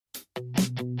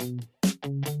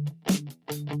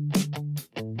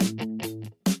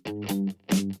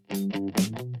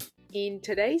In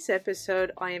today's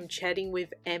episode, I am chatting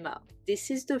with Emma. This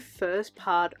is the first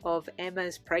part of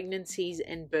Emma's pregnancies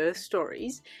and birth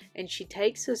stories, and she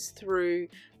takes us through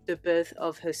the birth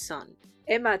of her son.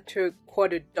 Emma took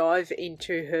quite a dive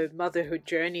into her motherhood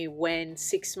journey when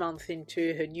 6 months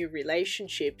into her new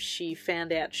relationship, she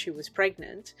found out she was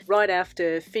pregnant right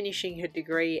after finishing her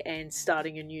degree and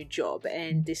starting a new job.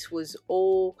 And this was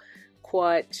all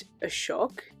quite a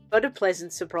shock, but a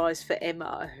pleasant surprise for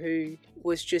Emma, who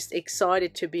was just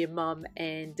excited to be a mum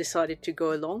and decided to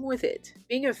go along with it.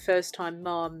 Being a first-time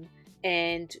mum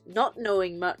and not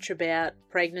knowing much about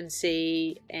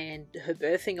pregnancy and her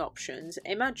birthing options,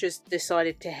 Emma just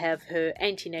decided to have her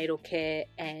antenatal care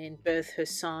and birth her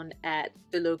son at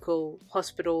the local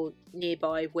hospital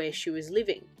nearby where she was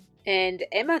living. And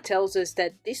Emma tells us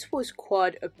that this was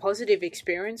quite a positive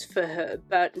experience for her,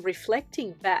 but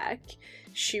reflecting back,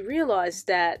 she realized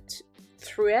that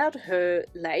throughout her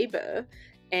labor,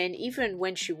 and even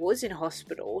when she was in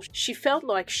hospital, she felt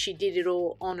like she did it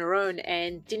all on her own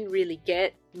and didn't really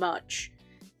get much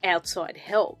outside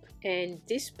help. And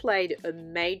this played a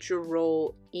major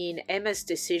role in Emma's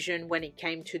decision when it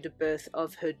came to the birth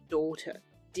of her daughter.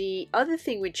 The other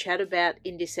thing we chat about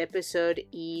in this episode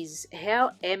is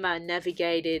how Emma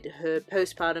navigated her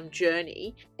postpartum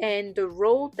journey and the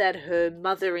role that her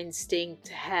mother instinct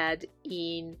had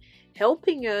in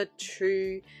helping her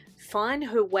to find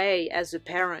her way as a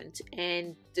parent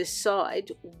and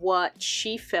decide what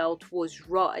she felt was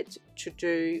right to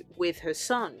do with her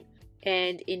son.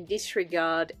 And in this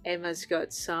regard, Emma's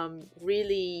got some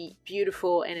really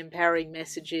beautiful and empowering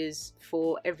messages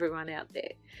for everyone out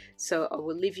there. So I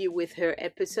will leave you with her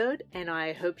episode, and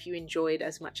I hope you enjoy it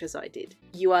as much as I did.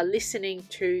 You are listening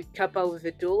to Kappa with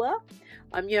a Doula.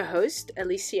 I'm your host,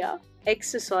 Alicia,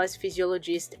 exercise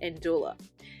physiologist and doula.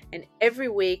 And every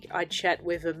week I chat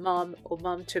with a mum or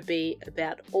mum-to-be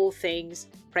about all things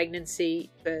pregnancy,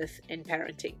 birth, and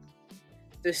parenting.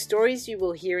 The stories you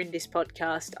will hear in this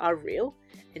podcast are real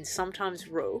and sometimes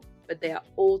raw, but they are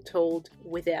all told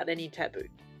without any taboo.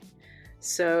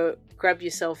 So grab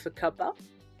yourself a cuppa,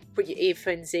 put your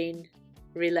earphones in,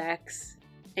 relax,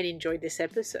 and enjoy this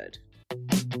episode.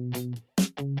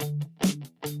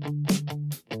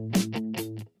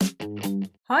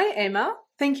 Hi, Emma.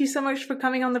 Thank you so much for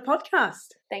coming on the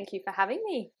podcast. Thank you for having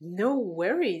me. No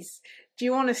worries. Do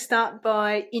you want to start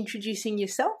by introducing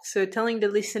yourself? So telling the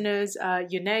listeners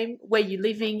your name, where you're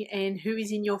living, and who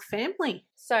is in your family.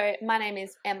 So my name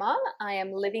is Emma. I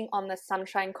am living on the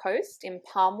Sunshine Coast in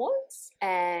Palmwoods,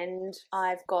 and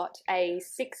I've got a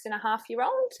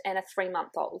 6.5-year-old and a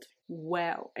 3-month-old.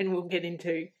 Wow. And we'll get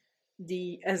into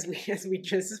as we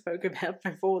just spoke about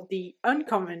before, the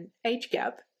uncommon age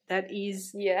gap that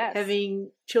is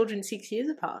having children 6 years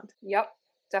apart. Yep,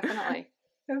 definitely.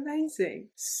 Amazing.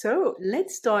 So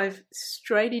let's dive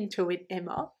straight into it,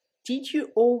 Emma. Did you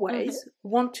always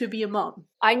want to be a mum?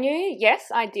 I knew, yes,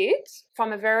 I did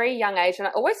from a very young age. And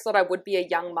I always thought I would be a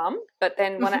young mum. But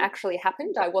then when it actually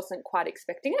happened, I wasn't quite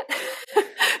expecting it.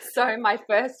 So my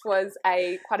first was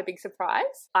quite a big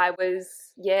surprise. I was,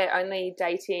 only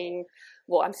dating.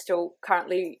 Well, I'm still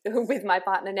currently with my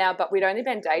partner now, but we'd only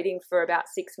been dating for about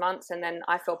 6 months and then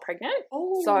I fell pregnant.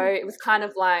 Oh. So it was kind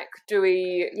of like,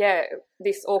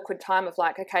 this awkward time of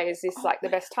like, okay, is this like the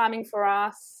best timing for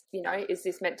us? You know, is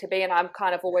this meant to be? And I've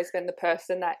kind of always been the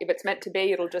person that if it's meant to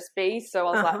be, it'll just be. So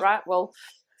I was like, right, well,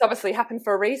 it's obviously happened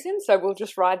for a reason. So we'll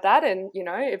just ride that. And, you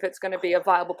know, if it's going to be a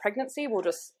viable pregnancy, we'll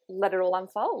just let it all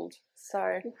unfold. So,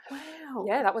 wow.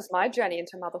 Yeah, that was my journey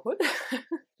into motherhood.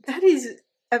 That is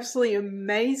absolutely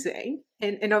amazing.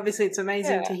 And obviously it's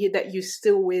amazing to hear that you're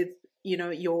still with, you know,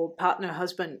 your partner,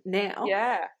 husband now.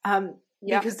 Yeah.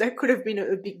 Because that could have been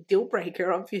a big deal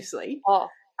breaker, obviously. Oh,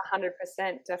 100%,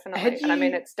 definitely. And I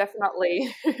mean, it's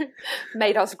definitely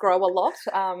made us grow a lot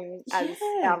as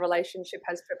our relationship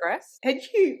has progressed. Had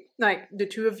you, like the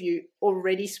two of you,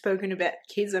 already spoken about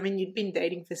kids? I mean, you'd been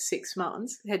dating for 6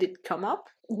 months. Had it come up?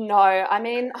 No, I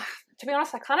mean, to be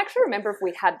honest, I can't actually remember if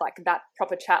we had like that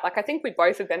proper chat. Like I think we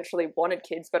both eventually wanted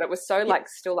kids, but it was so like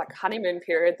still like honeymoon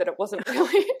period that it wasn't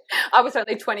really. I was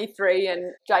only 23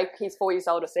 and Jake, he's 4 years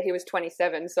older, so he was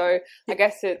 27. So I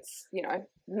guess it's, you know,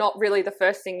 not really the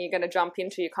first thing you're going to jump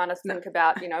into. You kind of think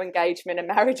about, you know, engagement and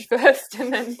marriage first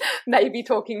and then maybe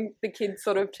talking the kids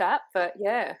sort of chat. But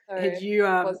yeah. So had you,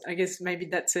 I guess maybe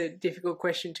that's a difficult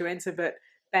question to answer, but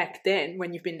back then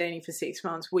when you've been dating for 6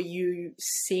 months, were you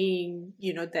seeing,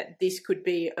 you know, that this could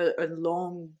be a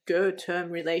longer term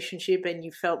relationship and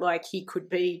you felt like he could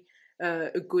be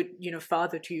a good, you know,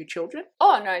 father to your children?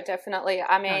 Oh, no, definitely.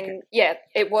 I mean, yeah,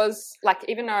 it was like,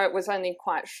 even though it was only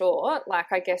quite short, like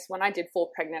I guess when I did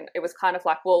fall pregnant, it was kind of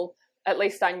like, well, at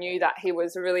least I knew that he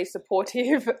was a really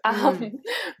supportive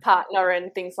partner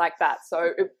and things like that.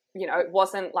 So it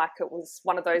wasn't like it was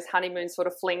one of those honeymoon sort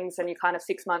of flings and you kind of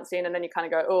 6 months in and then you kind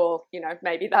of go, oh,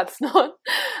 maybe that's not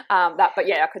that. But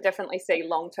yeah, I could definitely see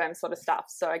long-term sort of stuff.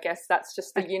 So I guess that's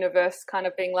just the universe kind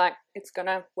of being like, it's going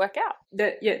to work out.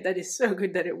 That is so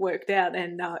good that it worked out.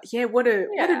 And what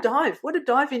a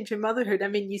dive into motherhood. I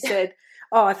mean, you said,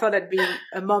 oh, I thought I'd be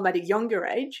a mom at a younger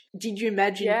age. Did you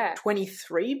imagine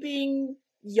 23 being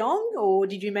young, or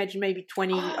did you imagine maybe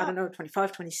 20, I don't know,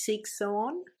 25, 26, so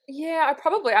on? Yeah,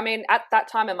 at that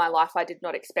time in my life, I did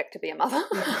not expect to be a mother.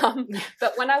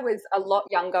 But when I was a lot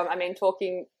younger,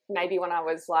 talking maybe when I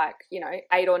was like,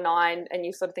 8 or 9, and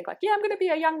you sort of think like, yeah, I'm going to be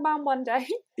a young mum one day.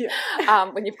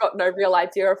 Yeah. When you've got no real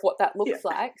idea of what that looks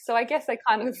like. So I guess I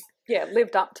kind of,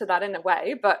 lived up to that in a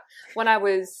way. But when I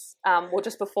was,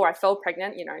 just before I fell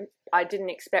pregnant, I didn't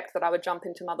expect that I would jump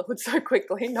into motherhood so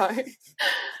quickly. No.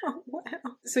 Oh, wow.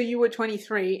 So you were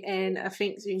 23, and I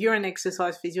think you're an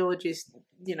exercise physiologist.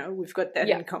 We've got that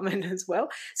in common as well.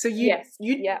 So you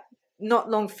not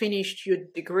long finished your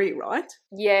degree, right?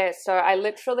 Yeah. So I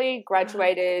literally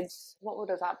graduated. What would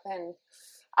have that been?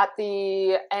 At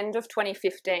the end of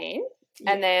 2015.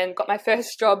 And then got my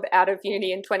first job out of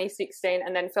uni in 2016,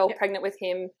 and then fell pregnant with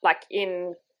him like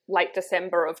in late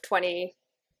December of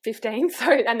 2015.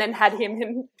 So, and then had him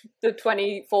in the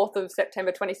 24th of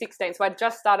September 2016. So I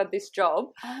just started this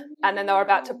job, and then they were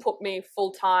about to put me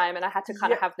full time, and I had to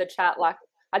kind of have the chat. Like,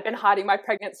 I'd been hiding my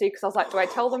pregnancy because I was like, do I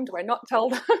tell them? Do I not tell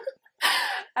them?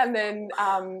 And then,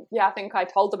 I think I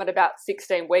told them at about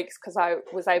 16 weeks because I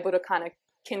was able to kind of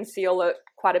conceal it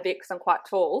quite a bit because I'm quite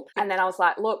tall. And then I was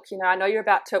like, look, I know you're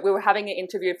about to, we were having an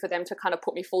interview for them to kind of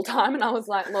put me full time. And I was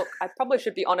like, look, I probably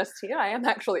should be honest here. I am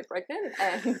actually pregnant.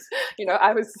 And,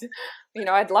 I was,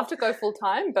 I'd love to go full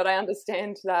time, but I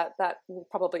understand that will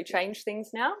probably change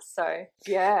things now. So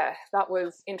yeah, that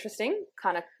was interesting,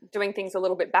 kind of doing things a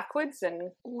little bit backwards.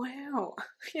 And wow.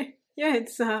 Yeah,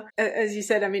 it's as you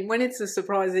said. I mean, when it's a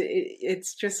surprise,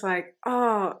 it's just like,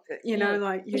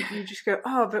 like you just go,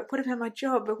 but what about my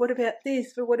job? But what about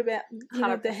this? But what about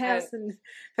the house? And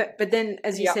but then,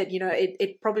 as you said,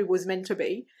 it probably was meant to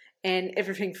be, and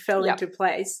everything fell into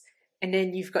place. And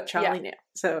then you've got Charlie now,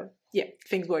 so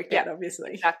things worked out,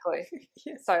 obviously. Exactly.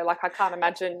 So like I can't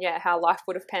imagine how life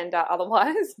would have panned out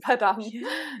otherwise. But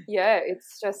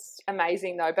it's just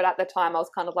amazing though. But at the time I was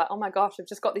kind of like, oh my gosh, I've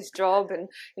just got this job and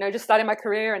just starting my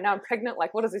career, and now I'm pregnant.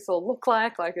 Like, what does this all look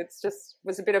like? Like, it's just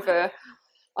was a bit of a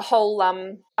whole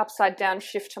upside down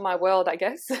shift to my world, I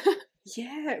guess.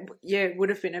 It would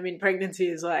have been. I mean, pregnancy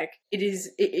is like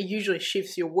it usually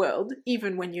shifts your world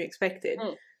even when you expect it.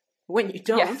 When you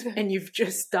don't, and you've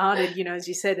just started, as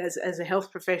you said, as a health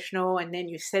professional, and then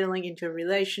you're settling into a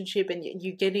relationship, and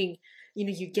you're getting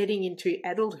into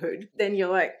adulthood, then you're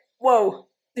like, whoa,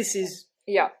 this is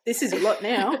a lot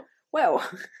now. Well,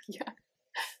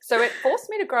 so it forced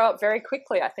me to grow up very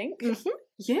quickly, I think. Mm-hmm.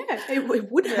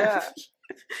 It would have.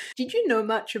 Did you know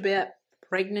much about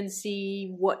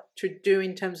pregnancy, what to do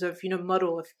in terms of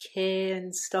model of care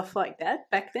and stuff like that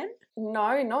back then?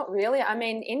 No, not really. I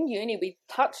mean, in uni, we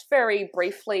touched very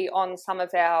briefly on some of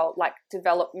our like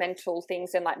developmental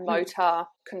things and like motor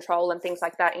control and things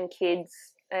like that in kids.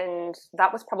 And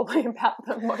that was probably about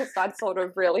the most I'd sort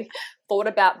of really thought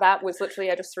about. That was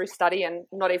literally just through study, and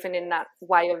not even in that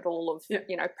way at all of,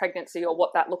 pregnancy or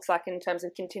what that looks like in terms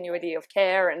of continuity of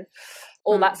care and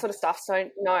all that sort of stuff. So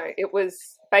no, it was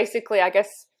basically, I guess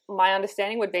my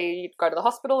understanding would be you'd go to the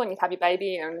hospital and you'd have your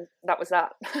baby, and that was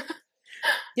that.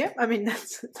 Yeah, I mean,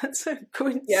 that's a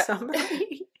good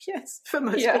summary. Yes, for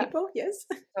most people, yes.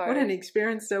 So, what an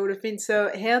experience that would have been. So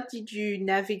how did you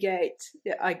navigate?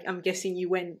 I'm guessing you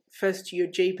went first to your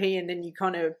GP and then you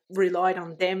kind of relied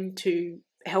on them to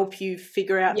help you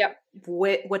figure out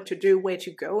what to do, where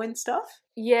to go and stuff?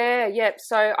 Yeah.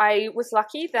 So I was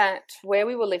lucky that where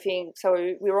we were living, so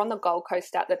we were on the Gold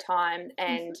Coast at the time,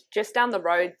 and just down the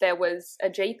road there was a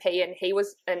GP, and he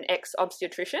was an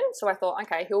ex-obstetrician. So I thought,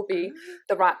 okay, he'll be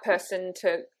the right person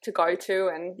to go to,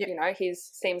 and he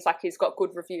seems like he's got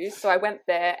good reviews. So I went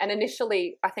there, and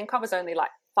initially I think I was only like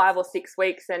 5 or 6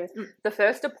 weeks, and the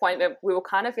first appointment we were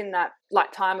kind of in that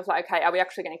like time of like, okay, are we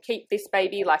actually going to keep this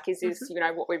baby? Like, is this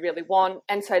what we really want?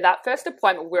 And so that first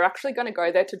appointment we were actually going to go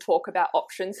there to talk about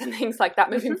options and things like that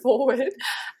moving forward.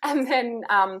 And then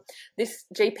this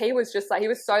GP was just like, he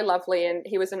was so lovely, and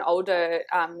he was an older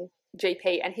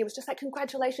GP, and he was just like,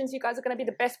 congratulations, you guys are going to be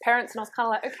the best parents. And I was kind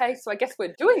of like, okay, so I guess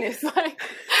we're doing this. Like,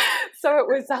 so it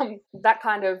was that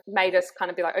kind of made us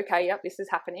kind of be like, okay, yep, this is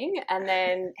happening. And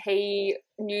then he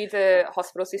knew the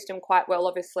hospital system quite well,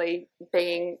 obviously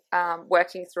being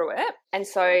working through it. And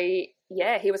so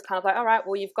yeah, he was kind of like, all right,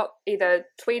 well, you've got either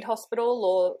Tweed Hospital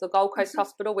or the Gold Coast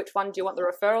Hospital. Which one do you want the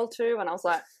referral to? And I was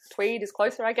like, Tweed is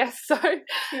closer, I guess. So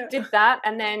did that.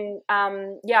 And then,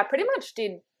 I pretty much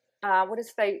did,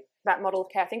 that model of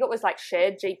care? I think it was like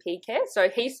shared GP care. So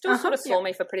he still sort of saw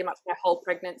me for pretty much my whole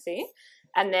pregnancy.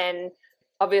 And then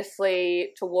obviously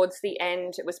towards the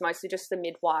end, it was mostly just the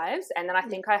midwives. And then I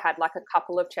think I had like a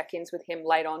couple of check-ins with him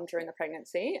late on during the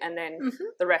pregnancy. And then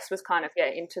the rest was kind of,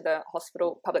 into the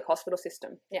public hospital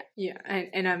system. Yeah. Yeah.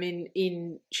 And I mean,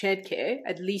 in shared care,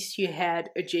 at least you had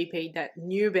a GP that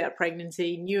knew about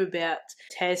pregnancy, knew about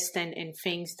tests and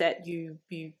things that you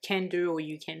can do or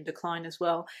you can decline as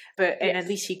well. But and at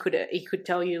least he could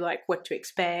tell you like what to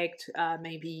expect,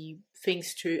 maybe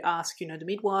things to ask, the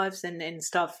midwives and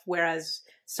stuff. Whereas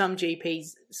some GPs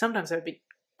sometimes are a bit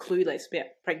clueless about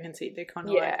pregnancy. They're kind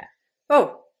of like,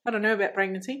 oh, I don't know about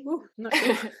pregnancy. Ooh, I'm not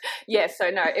sure. So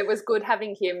no, it was good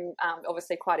having him,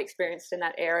 obviously quite experienced in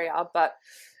that area. But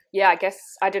yeah, I guess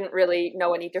I didn't really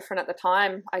know any different at the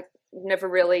time. I never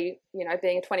really,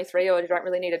 being a 23-year-old, you don't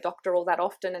really need a doctor all that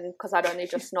often. And because I'd only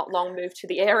just not long moved to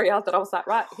the area, that I was like,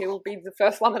 right, he will be the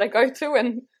first one that I go to.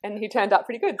 And he turned out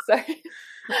pretty good. So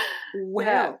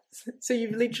wow. Yeah. So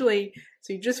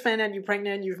you just found out you're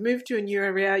pregnant, you've moved to a new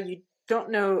area, you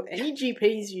don't know any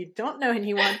GPs, you don't know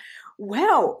anyone.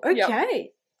 Wow. Okay.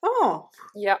 Yep. Oh.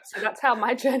 Yep. So that's how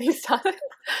my journey started.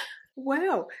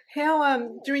 Wow. How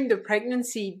during the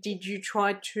pregnancy did you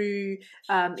try to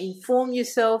inform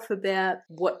yourself about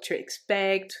what to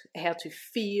expect, how to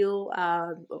feel?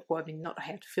 Not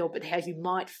how to feel, but how you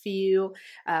might feel.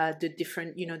 The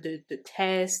different, the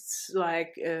tests,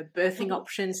 like birthing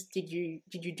options. Did you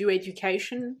do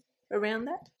education around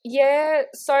that? Yeah,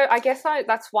 so I guess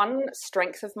that's one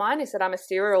strength of mine is that I'm a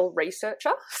serial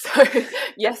researcher. So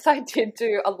yes, I did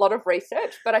do a lot of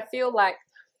research, but I feel like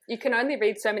you can only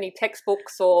read so many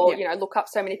textbooks or, look up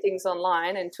so many things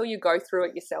online until you go through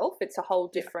it yourself. It's a whole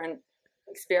different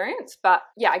experience. But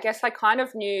yeah, I guess I kind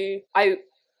of knew I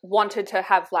wanted to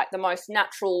have like the most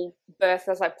natural birth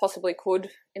as I possibly could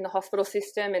in the hospital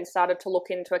system and started to look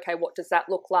into, okay, what does that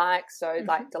look like? So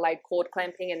like delayed cord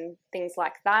clamping and things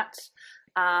like that.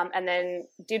 And then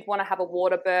did want to have a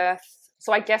water birth.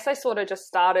 So I guess I sort of just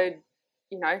started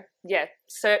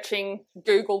searching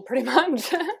Google pretty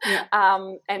much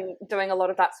and doing a lot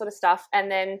of that sort of stuff.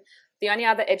 And then the only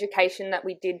other education that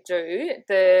we did do,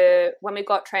 when we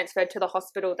got transferred to the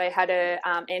hospital, they had a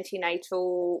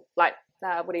antenatal,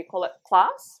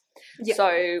 class. Yep.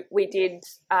 So we did,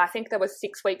 I think there was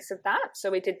 6 weeks of that.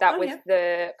 So we did that with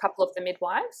the couple of the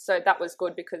midwives. So that was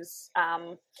good because,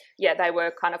 they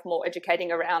were kind of more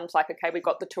educating around like, okay, we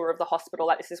got the tour of the hospital,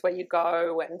 like this is where you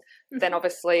go. And then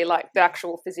obviously like the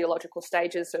actual physiological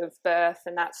stages of birth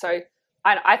and that. So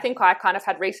I think I kind of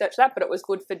had researched that, but it was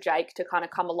good for Jake to kind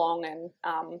of come along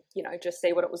and, just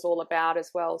see what it was all about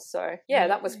as well. So yeah,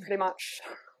 that was pretty much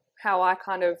how I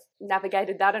kind of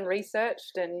navigated that and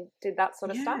researched and did that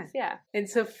sort of stuff. Yeah. And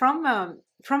so from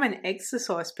an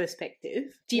exercise perspective,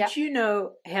 did you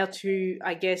know how to,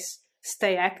 I guess,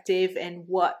 stay active and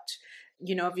what,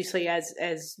 obviously as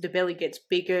the belly gets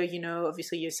bigger,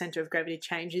 obviously your center of gravity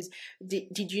changes.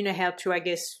 Did you know how to, I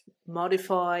guess,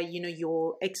 modify,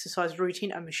 your exercise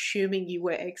routine? I'm assuming you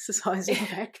were exercising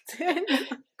back then.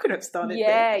 Could have started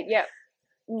there. Yeah.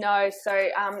 No, so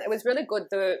it was really good.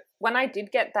 When I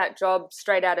did get that job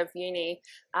straight out of uni,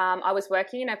 I was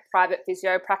working in a private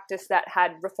physio practice that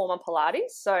had reformer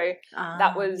Pilates. So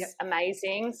that was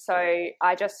amazing. So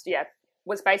I just,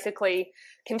 was basically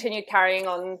continued carrying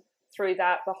on through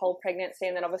that the whole pregnancy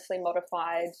and then obviously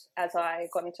modified as I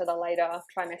got into the later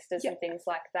trimesters and things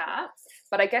like that.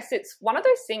 But I guess it's one of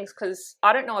those things because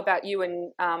I don't know about you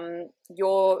and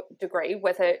your degree,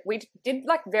 whether we did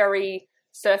like very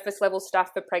surface level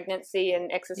stuff for pregnancy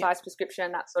and exercise prescription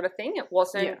and that sort of thing. It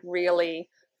wasn't really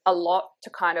a lot to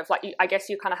kind of like, I guess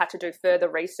you kind of had to do further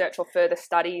research or further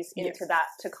studies into that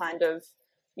to kind of,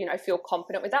 feel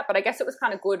confident with that. But I guess it was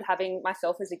kind of good having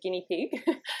myself as a guinea pig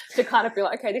to kind of be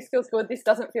like, okay, this feels good, this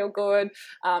doesn't feel good.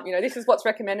 This is what's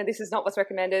recommended, this is not what's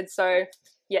recommended. So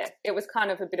yeah, it was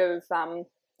kind of a bit of,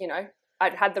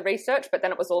 I'd had the research, but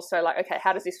then it was also like, okay,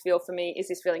 how does this feel for me? Is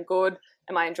this feeling good?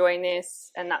 Am I enjoying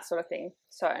this? And that sort of thing.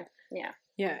 So, yeah.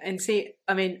 Yeah. And see,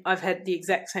 I mean, I've had the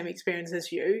exact same experience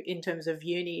as you in terms of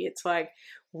uni. It's like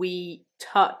we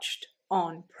touched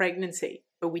on pregnancy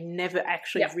but we never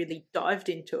actually Yeah. really dived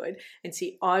into it. And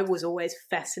see, I was always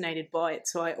fascinated by it,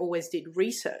 so I always did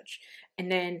research.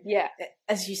 And then, Yeah.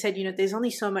 as you said, there's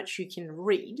only so much you can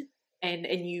read, and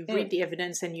you read the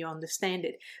evidence and you understand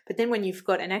it. But then when you've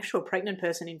got an actual pregnant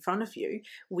person in front of you,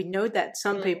 we know that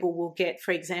some people will get,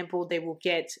 for example, they will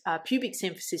get pubic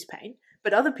symphysis pain,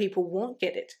 but other people won't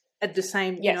get it at the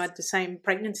same, at the same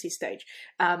pregnancy stage.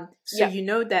 So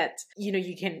that,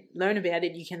 you can learn about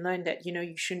it. You can learn that,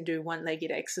 you shouldn't do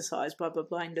one-legged exercise, blah, blah,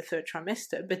 blah, in the third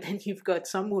trimester. But then you've got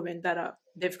some women that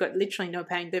they've got literally no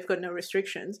pain. They've got no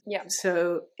restrictions. Yeah.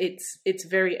 So it's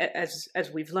very,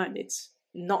 as we've learned, it's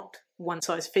not one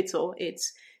size fits all.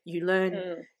 It's, you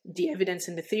learn the evidence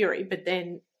and the theory, but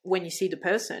then when you see the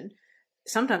person,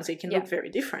 sometimes it can look very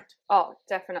different. Oh,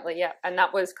 definitely. Yeah. And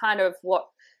that was kind of what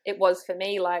it was for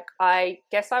me. Like, I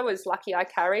guess I was lucky. I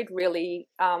carried really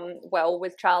well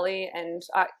with Charlie, and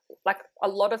like a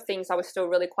lot of things I was still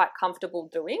really quite comfortable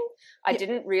doing. I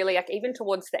didn't really, like, even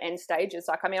towards the end stages,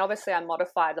 like, I mean, obviously I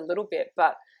modified a little bit,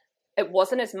 but it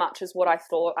wasn't as much as what I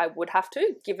thought I would have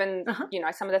to, given,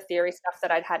 some of the theory stuff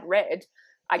that I'd had read.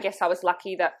 I guess I was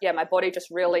lucky that, my body just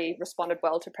really responded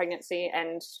well to pregnancy.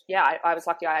 And I was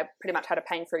lucky. I pretty much had a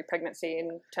pain-free pregnancy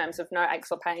in terms of no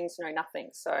aches or pains, no nothing.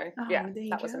 So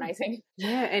that was amazing.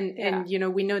 Yeah. And,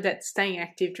 we know that staying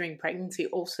active during pregnancy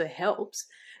also helps.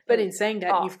 But in saying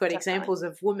that, you've got examples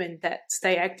of women that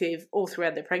stay active all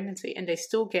throughout their pregnancy, and they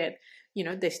still get,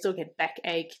 they still get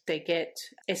backache, they get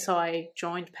SI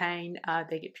joint pain,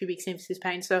 they get pubic symphysis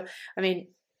pain. So, I mean,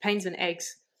 pains and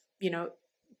aches,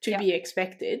 to be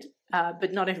expected,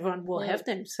 but not everyone will have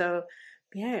them. So,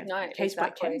 case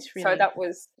by case, really. So that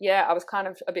was, I was kind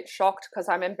of a bit shocked, because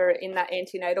I remember in that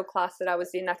antenatal class that I was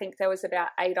in, I think there was about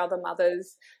 8 other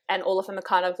mothers, and all of them are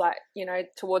kind of like,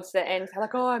 towards the end, they're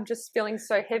like, oh, I'm just feeling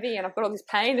so heavy and I've got all this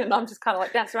pain, and I'm just kind of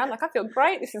like bouncing around like, I feel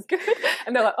great, this is good.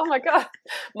 And they're like, oh my God.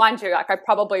 Mind you, like, I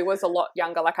probably was a lot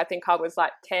younger. Like, I think I was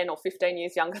like 10 or 15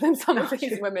 years younger than some of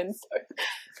these women. So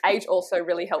age also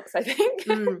really helps, I think.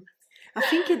 I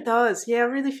think it does. Yeah, I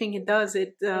really think it does.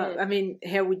 I mean,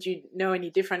 how would you know any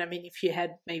different? I mean, if you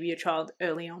had maybe a child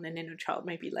early on and then a child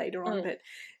maybe later on, but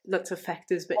lots of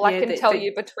factors. But well, I can tell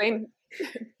you, between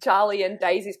Charlie and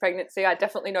Daisy's pregnancy, I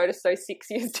definitely noticed those 6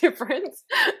 years difference.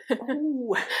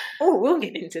 Oh, we'll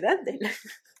get into that then.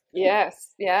 Yes,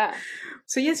 yeah.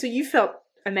 So you felt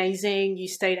amazing, you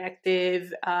stayed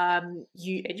active,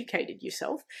 you educated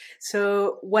yourself.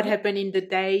 So what happened in the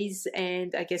days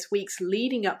and I guess weeks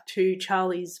leading up to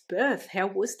Charlie's birth? How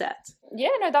was that? Yeah,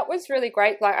 no, that was really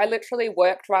great. Like, I literally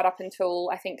worked right up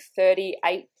until I think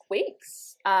 38 weeks.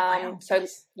 Wow. So,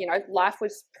 life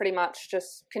was pretty much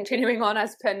just continuing on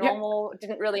as per normal.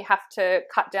 Didn't really have to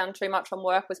cut down too much on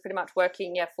work, was pretty much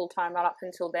working, full time right up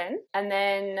until then. And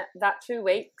then that 2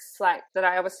 weeks, like, that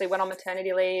I obviously went on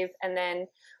maternity leave, and then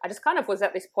I just kind of was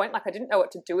at this point, like, I didn't know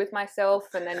what to do with myself.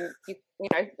 And then,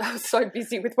 I was so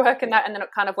busy with work and that, and then it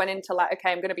kind of went into like,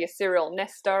 okay, I'm going to be a serial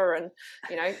nester and,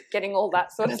 getting all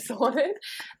that sort of sorted.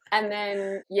 And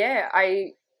then,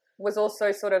 I was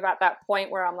also sort of at that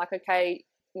point where I'm like, okay,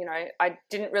 I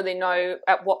didn't really know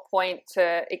at what point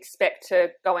to expect to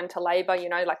go into labour,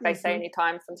 like they say any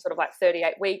time from sort of like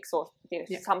 38 weeks or,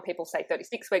 some people say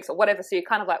 36 weeks or whatever. So you're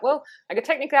kind of like, well, I could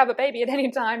technically have a baby at any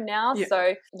time now. Yeah.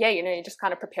 So you're just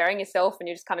kind of preparing yourself and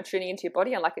you're just kind of tuning into your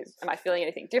body and like, am I feeling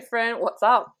anything different? What's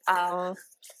up? But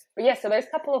so those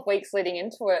couple of weeks leading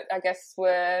into it, I guess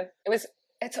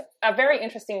it's a very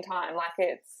interesting time. Like,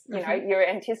 it's, you're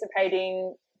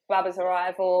anticipating Bubba's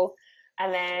arrival,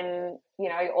 and then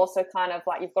also kind of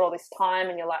like you've got all this time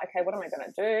and you're like, okay, what am I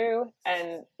going to do?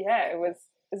 And it was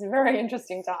a very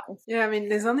interesting time. I mean,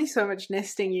 there's only so much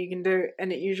nesting you can do,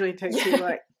 and it usually takes you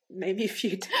like maybe a few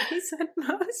days at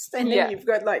most, and then you've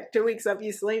got like 2 weeks up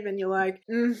your sleeve and you're like,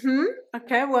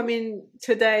 okay, well, I mean,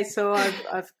 today, so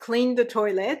I've cleaned the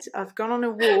toilet, I've gone on a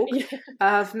walk,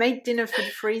 I've made dinner for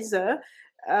the freezer,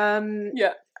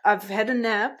 I've had a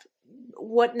nap,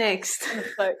 what next?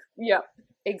 So,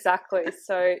 exactly.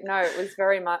 So no, it was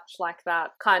very much like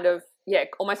that kind of,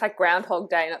 almost like Groundhog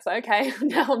Day. And it's like, okay,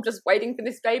 now I'm just waiting for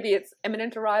this baby. It's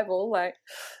imminent arrival. Like,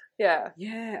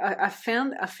 I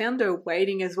found the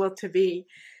waiting as well to be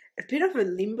a bit of a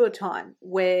limbo time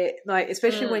where, like,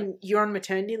 especially when you're on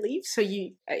maternity leave, so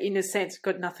you, in a sense,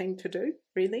 got nothing to do,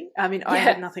 really. I mean, I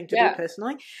had nothing to do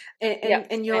personally.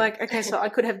 And you're like, okay, so I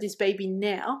could have this baby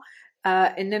now.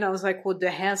 And then I was like, well,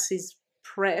 the house is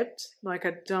prepped, like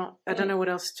I don't know what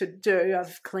else to do.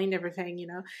 I've cleaned everything,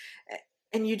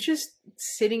 and you're just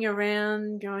sitting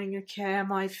around going, okay,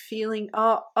 am I feeling,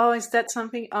 is that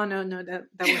something? Oh no, that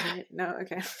wasn't it. No,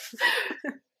 okay.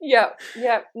 Yeah,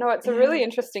 yeah. No, it's a really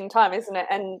interesting time, isn't it?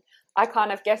 And I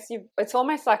kind of guess it's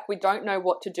almost like we don't know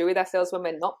what to do with ourselves when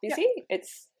we're not busy.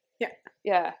 It's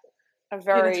a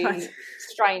very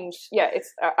strange. Yeah,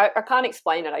 it's I can't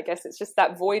explain it. I guess it's just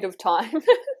that void of time.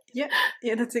 Yeah,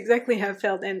 that's exactly how I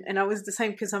felt, and I was the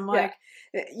same, because I'm like,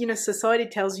 society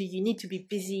tells you need to be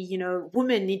busy,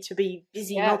 women need to be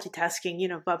busy multitasking,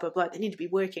 blah blah blah. They need to be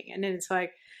working, and then it's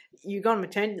like you go on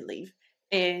maternity leave,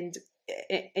 and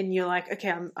you're like, okay,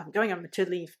 I'm going on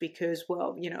maternity leave because,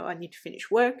 well, I need to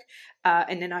finish work,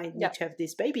 and then I need to have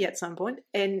this baby at some point,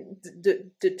 and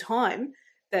the time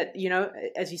that,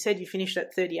 as you said, you finished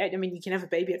at 38. I mean, you can have a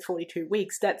baby at 42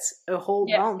 weeks. That's a whole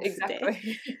month.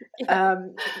 Exactly.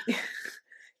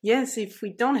 Yes, if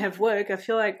we don't have work, I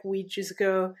feel like we just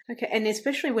go, okay. And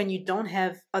especially when you don't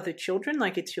have other children,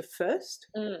 like it's your first.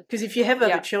 Because if you have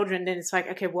other children, then it's like,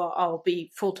 okay, well, I'll be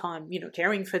full-time,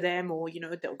 caring for them, or,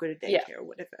 they'll go to daycare or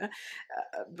whatever.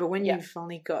 But when you've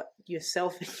only got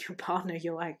yourself and your partner,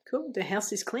 you're like, cool, the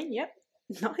house is clean. Yep.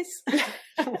 Nice.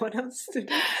 What else to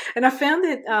do? And I found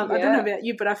it, I don't know about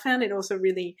you, but I found it also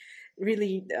really,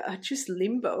 really just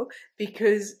limbo,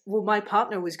 because, well, my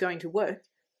partner was going to work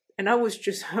and I was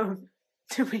just home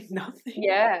doing nothing.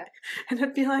 Yeah. And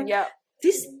I'd be like,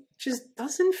 this just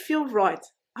doesn't feel right.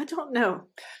 I don't know.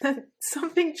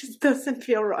 Something just doesn't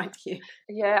feel right here.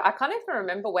 Yeah, I can't even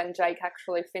remember when Jake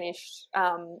actually finished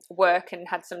work and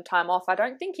had some time off. I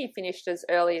don't think he finished as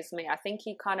early as me. I think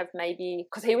he kind of maybe,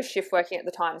 because he was shift working at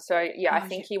the time. So, I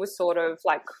think he was sort of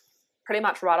like pretty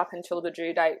much right up until the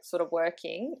due date sort of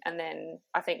working. And then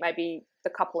I think maybe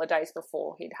the couple of days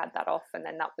before he'd had that off, and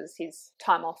then that was his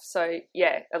time off. So,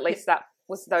 at least that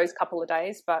was those couple of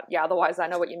days. But otherwise I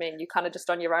know what you mean. You're kind of just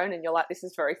on your own and you're like, this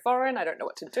is very foreign, I don't know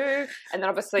what to do. And then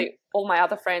obviously all my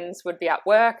other friends would be at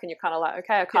work, and you're kind of like,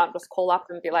 okay, I can't just call up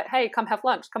and be like, hey, come have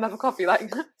lunch, come have a coffee,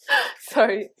 like. So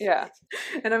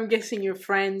and I'm guessing your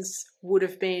friends would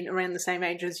have been around the same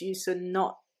age as you, so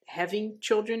not having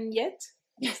children yet.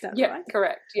 Is that right?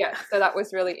 Correct. So that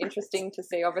was really interesting to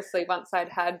see. Obviously once I'd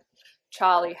had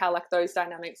Charlie, how like those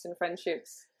dynamics and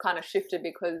friendships kind of shifted,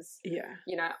 because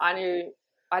I knew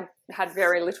I had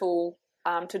very little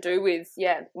to do with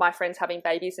my friends having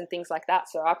babies and things like that,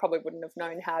 so I probably wouldn't have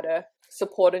known how to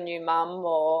support a new mum,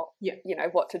 or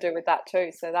what to do with that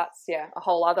too. So that's a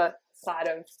whole other side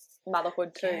of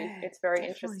motherhood too. It's very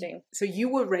interesting. So you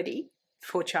were ready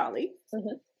for Charlie.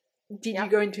 Did you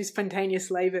go into spontaneous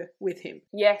labor with him?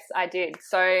 Yes, I did.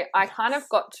 So I kind of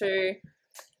got to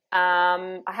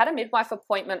I had a midwife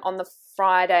appointment on the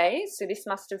Friday, so this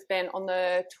must have been on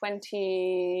the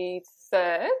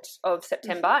 23rd of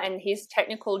September, and his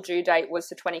technical due date was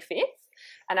the 25th.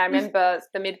 And I remember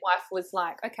the midwife was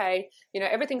like, okay,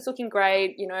 everything's looking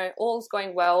great, all's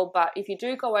going well, but if you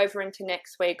do go over into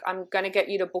next week, I'm going to get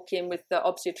you to book in with the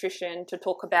obstetrician to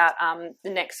talk about the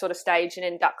next sort of stage and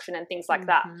induction and things like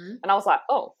that. And I was like,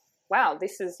 oh, wow,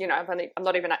 this is, I'm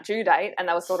not even at due date, and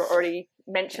they were sort of already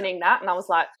mentioning that, and I was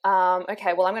like,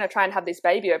 okay, well, I'm going to try and have this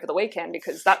baby over the weekend,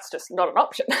 because that's just not an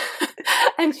option.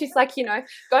 And she's like,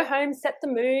 go home, set the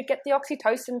mood, get the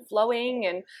oxytocin flowing,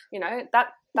 and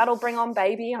that'll bring on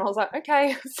baby. And I was like,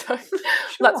 okay. So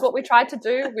that's what we tried to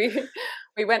do.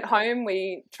 We went home,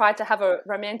 we tried to have a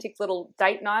romantic little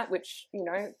date night, which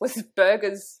was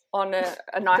burgers on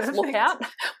a nice lookout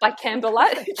by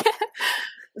candlelight.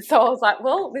 So I was like,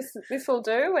 well, this will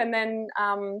do. And then,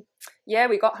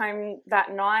 we got home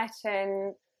that night,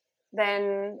 and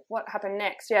then what happened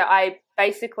next?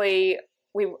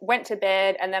 We went to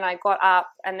bed, and then I got up,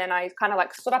 and then I kind of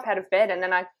like stood up out of bed, and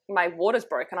then my water's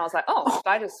broke, and I was like, oh, did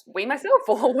I just wee myself,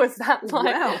 or was that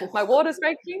like my water's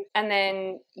breaking? And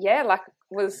then,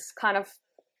 was kind of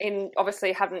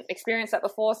obviously hadn't experienced that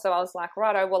before, so I was like,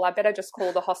 righto, well, I better just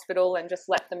call the hospital and just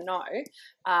let them know.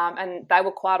 And they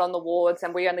were quiet on the wards,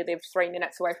 and we only lived 3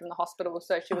 minutes away from the hospital,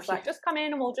 so she was like, just come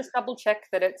in and we'll just double check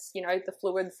that it's the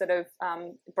fluids that have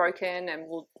broken, and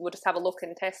we'll just have a look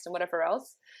and test and whatever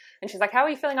else. And she's like, how are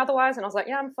you feeling otherwise? And I was like,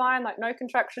 I'm fine, like no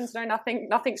contractions, no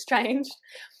nothing's changed.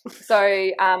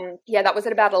 So that was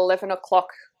at about 11 o'clock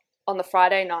on the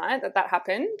Friday night that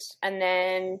happened. And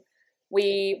then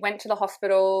we went to the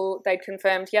hospital. They'd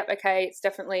confirmed, yep, okay, it's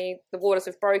definitely the waters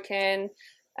have broken.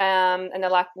 And they're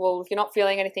like, well, if you're not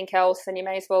feeling anything else, then you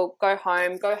may as well go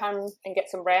home and get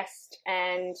some rest.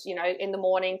 And, in the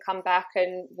morning, come back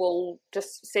and we'll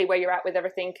just see where you're at with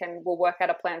everything, and we'll work out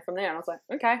a plan from there. And I was like,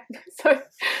 okay. So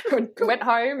we went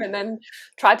home and then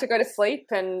tried to go to sleep.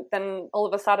 And then all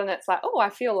of a sudden it's like, oh, I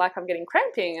feel like I'm getting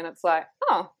cramping. And it's like,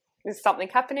 oh, is something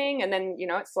happening? And then,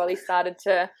 it slowly started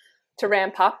to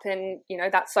ramp up, and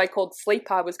that so-called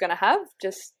sleep I was going to have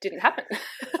just didn't happen.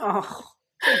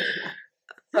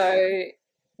 So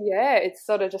yeah, it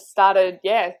sort of just started,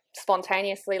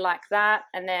 spontaneously like that.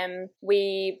 And then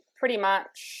we pretty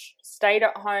much stayed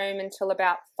at home until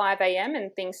about 5 a.m.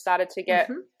 and things started to get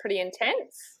pretty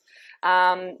intense.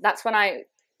 That's when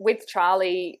with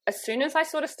Charlie, as soon as I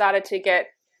sort of started to get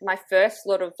my first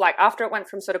sort of like, after it went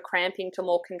from sort of cramping to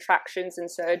more contractions and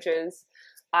surges,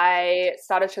 I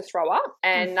started to throw up,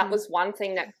 and that was one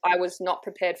thing that I was not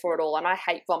prepared for at all. And I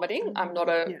hate vomiting. I'm not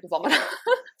a vomiter.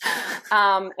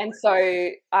 And so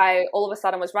I all of a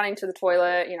sudden was running to the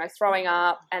toilet, throwing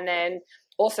up, and then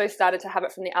also started to have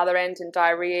it from the other end and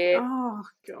diarrhea. Oh,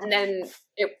 God. And then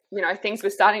things were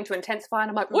starting to intensify, and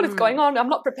I'm like, what is going on? I'm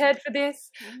not prepared for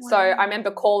this. Wow. So I remember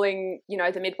calling,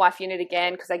 the midwife unit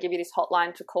again, because they give you this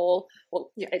hotline to call.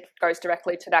 Well, it goes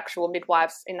directly to the actual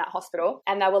midwives in that hospital.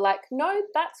 And they were like, no,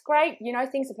 that's great.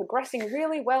 Things are progressing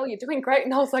really well. You're doing great.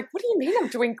 And I was like, what do you mean I'm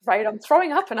doing great? I'm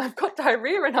throwing up and I've got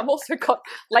diarrhea and I've also got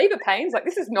labor pains. Like,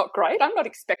 this is not great. I'm not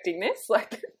expecting this.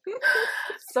 Like,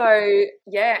 so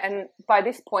yeah. And by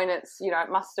this point, it's, it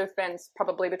must have been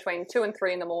probably between 2 and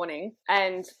 3 in the morning.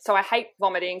 And so I hate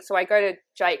vomiting. So I go to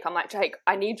Jake. I'm like, Jake,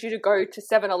 I need you to go to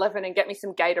 7-Eleven and get me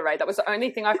some Gatorade. That was the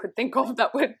only thing I could think of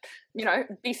that would,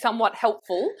 be somewhat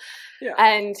helpful. Yeah.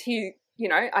 And he,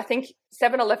 I think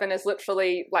 7-Eleven is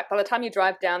literally like, by the time you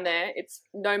drive down there, it's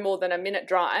no more than a minute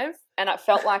drive. And it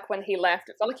felt like when he left,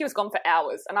 it felt like he was gone for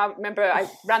hours. And I remember I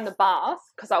ran the bath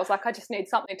because I was like, I just need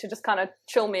something to just kind of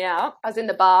chill me out. I was in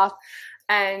the bath.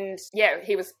 And yeah,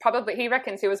 he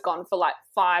reckons he was gone for like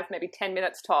 5, maybe 10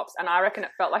 minutes tops. And I reckon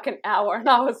it felt like an hour. And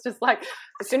I was just like,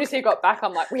 as soon as he got back,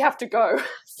 I'm like, we have to go.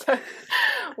 So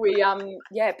we,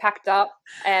 packed up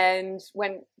and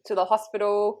went to the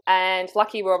hospital, and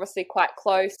lucky we're obviously quite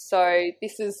close. So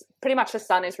this is pretty much the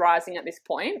sun is rising at this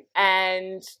point.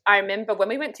 And I remember when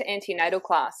we went to antenatal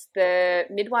class, the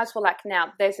midwives were like,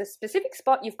 now there's a specific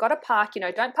spot you've got to park,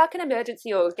 don't park in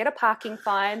emergency or get a parking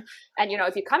fine. And,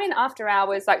 if you come in after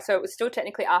hours, so it was still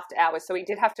technically after hours. So we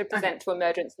did have to present to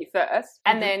emergency first.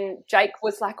 And then Jake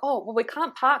was like, oh, well, we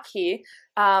can't park here.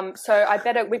 So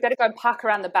we better go and park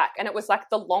around the back. And it was like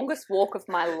the longest walk of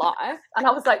my life. And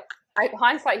I was like,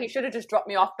 hindsight, he should have just dropped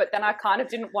me off, but then I kind of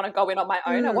didn't want to go in on my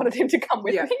own. I wanted him to come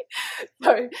with me.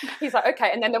 So he's like,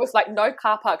 okay. And then there was like no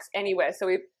car parks anywhere. So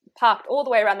we parked all the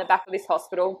way around the back of this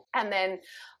hospital. And then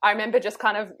I remember just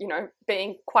kind of,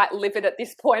 being quite livid at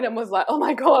this point and was like, oh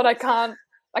my God, I can't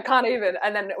even.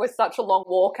 And then it was such a long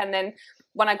walk. And then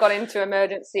when I got into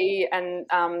emergency and,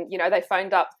 they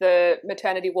phoned up the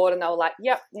maternity ward and they were like,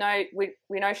 yep, no, we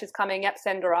know she's coming. Yep,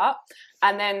 send her up.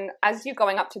 And then as you're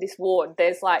going up to this ward,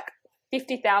 there's like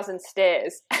 50,000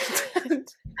 stairs. And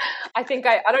I think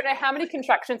I don't know how many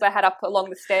contractions I had up along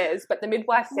the stairs, but the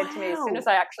midwife said to me as soon as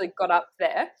I actually got up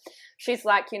there, she's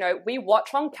like, we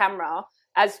watch on camera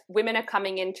as women are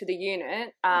coming into the unit,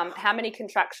 how many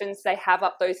contractions they have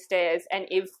up those stairs and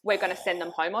if we're going to send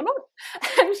them home or not.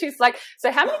 And she's like,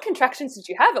 so how many contractions did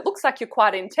you have? It looks like you're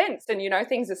quite intense and,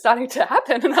 things are starting to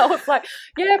happen. And I was like,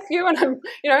 yeah, a few. And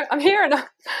I'm here and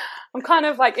I'm kind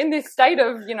of like in this state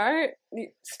of,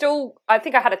 still, I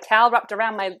think I had a towel wrapped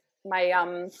around my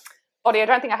body. I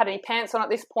don't think I had any pants on at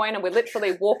this point. And we're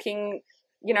literally walking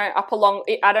up along,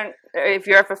 I don't know if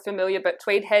you're ever familiar, but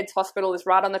Tweed Heads Hospital is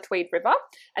right on the Tweed River,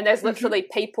 and there's literally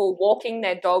people walking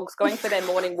their dogs, going for their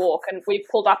morning walk, and we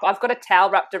pulled up. I've got a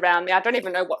towel wrapped around me. I don't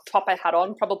even know what top I had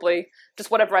on, probably just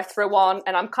whatever I threw on,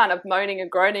 and I'm kind of moaning and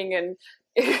groaning and,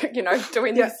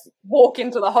 doing this walk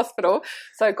into the hospital.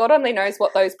 So God only knows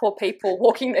what those poor people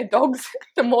walking their dogs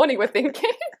in the morning were thinking.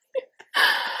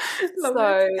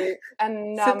 So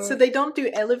they don't do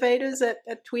elevators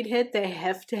at Tweed Head. They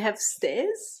have to have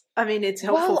stairs. I mean, it's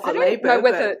helpful for labour.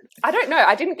 I don't know.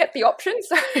 I didn't get the option,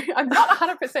 so I'm not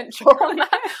 100% sure on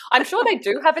that. I'm sure they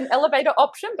do have an elevator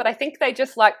option, but I think they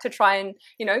just like to try and,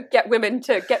 get women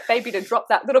to get baby to drop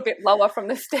that little bit lower from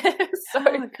the stairs. So,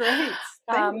 oh, great.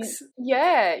 Thanks.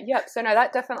 So no,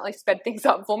 that definitely sped things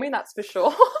up for me, that's for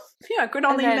sure. Yeah, I could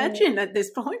only imagine at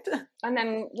this point. And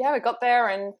then, we got there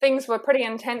and things were pretty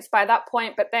intense by that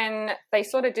point, but then they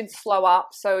sort of did slow up.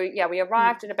 So, we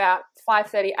arrived at about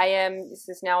 5:30 a.m. This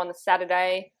is now on the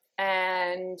Saturday.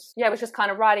 And, it was just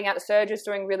kind of riding out the surges,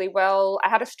 doing really well. I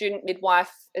had a student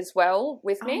midwife as well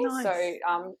with me. Nice.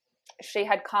 So she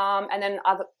had come, and then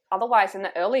otherwise, in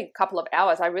the early couple of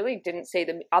hours, I really didn't see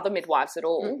the other midwives at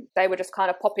all. They were just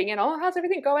kind of popping in. Oh, how's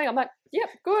everything going? I'm like, yep,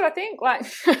 good, I think. Like,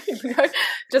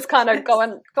 just kind of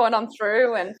going on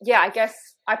through. And I guess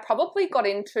I probably got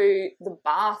into the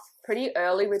bath pretty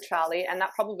early with Charlie, and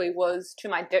that probably was to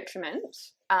my detriment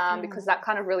because that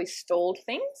kind of really stalled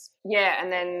things. Yeah,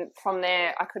 and then from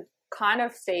there, I could kind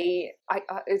of see,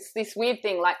 it's this weird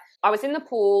thing. Like, I was in the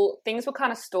pool, things were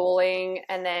kind of stalling,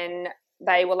 and then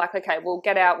they were like, okay, we'll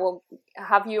get out, we'll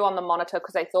have you on the monitor,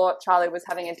 because they thought Charlie was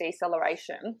having a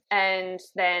deceleration. And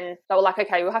then they were like,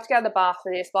 okay, we'll have to get out of the bath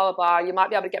for this, blah, blah, blah. You might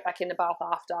be able to get back in the bath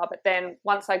after. But then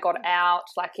once I got out,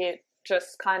 like, it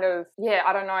just kind of, yeah,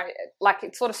 I don't know, like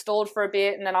it sort of stalled for a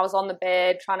bit, and then I was on the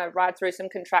bed trying to ride through some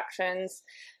contractions.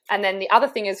 And then the other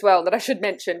thing as well that I should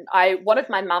mention, I wanted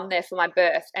my mum there for my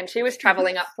birth, and she was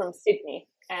travelling up from Sydney,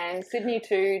 and Sydney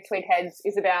to Tweed Heads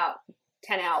is about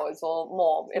 10 hours or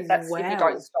more, if that's if you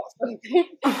don't stop.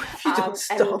 If you don't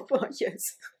stop,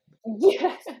 yes.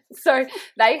 Yeah. So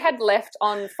they had left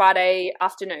on Friday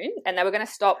afternoon, and they were going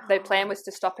to stop. Their plan was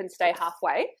to stop and stay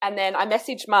halfway. And then I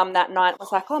messaged Mum that night. I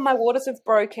was like, oh, my waters have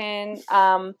broken.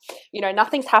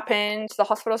 Nothing's happened. The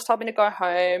hospital's told me to go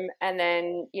home. And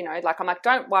then, like, I'm like,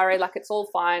 don't worry, like, it's all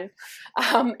fine.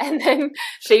 And then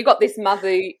she got this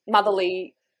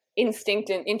motherly instinct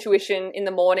and intuition in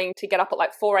the morning to get up at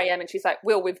like 4 a.m. and she's like,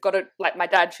 Will, we've got to, like, my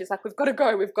dad, she's like, we've got to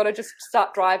go, we've got to just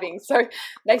start driving. So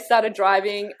they started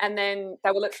driving, and then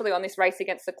they were literally on this race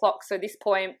against the clock. So at this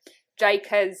point, Jake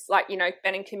has, like,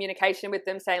 been in communication with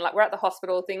them saying, like, we're at the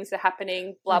hospital, things are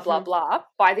happening, blah, blah, blah.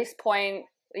 By this point,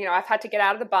 I've had to get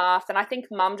out of the bath, and I think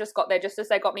Mum just got there just as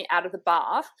they got me out of the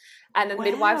bath, and the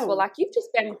midwives were like, you've just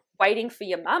been waiting for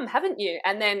your mum, haven't you?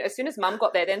 And then as soon as Mum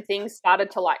got there, then things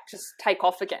started to, like, just take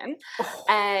off again.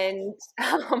 And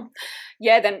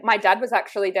then my dad was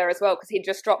actually there as well, because he'd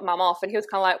just dropped Mum off, and he was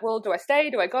kind of like, well, do I stay,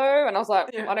 do I go? And I was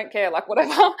like, I don't care, like,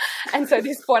 whatever. And so at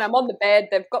this point I'm on the bed,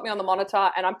 they've got me on the monitor,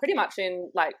 and I'm pretty much in,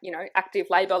 like, active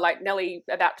labour, like Nelly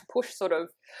about to push sort of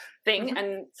thing.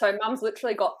 And so Mum's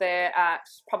literally got there at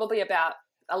probably about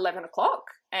 11 o'clock,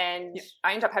 and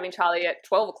I ended up having Charlie at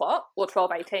 12 o'clock or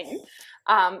 12:18.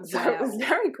 So it was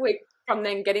very quick from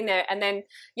then getting there. And then,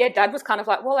 Dad was kind of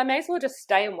like, well, I may as well just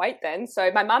stay and wait then. So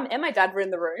my mum and my dad were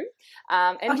in the room,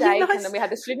 and Jake, and then we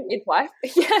had the student midwife.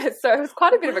 So it was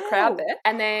quite a bit of a crowd there.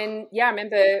 And then, I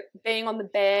remember being on the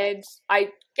bed. I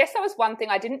guess that was one thing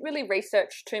I didn't really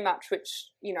research too much, which,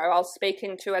 I'll speak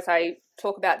into as I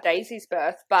talk about Daisy's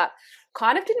birth, but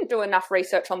kind of didn't do enough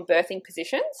research on birthing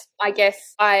positions. I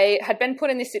guess I had been put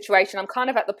in this situation. I'm kind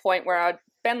of at the point where I'd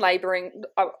been labouring.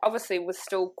 I obviously was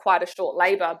still quite a short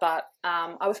labour, but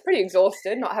I was pretty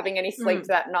exhausted, not having any sleep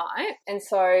that night. And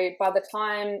so by the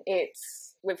time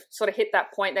we've sort of hit that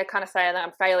point, they're kind of saying that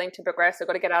I'm failing to progress. I've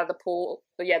got to get out of the pool,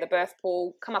 the birth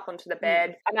pool, come up onto the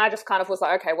bed. And I just kind of was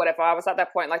like, okay, whatever. I was at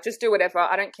that point, like, just do whatever.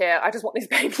 I don't care. I just want this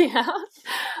baby out.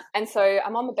 And so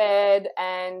I'm on the bed,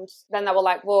 and then they were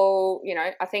like, well,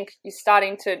 I think you're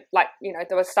starting to, like,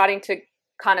 they were starting to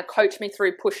kind of coach me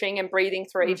through pushing and breathing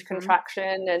through each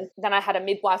contraction. And then I had a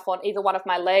midwife on either one of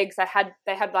my legs. They had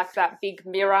like that big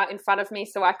mirror in front of me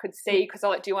so I could see, because they're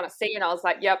like, do you want to see? And I was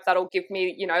like, yep, that'll give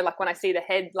me, like when I see the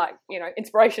head, like,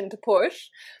 inspiration to push.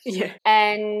 Yeah.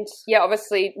 And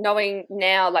obviously knowing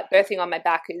now, like, birthing on my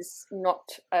back is not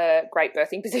a great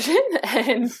birthing position.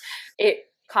 And it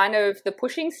kind of, the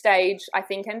pushing stage, I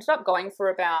think, ended up going for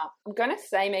about, I'm going to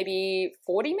say maybe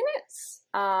 40 minutes.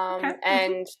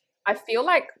 And I feel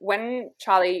like when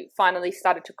Charlie finally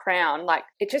started to crown, like,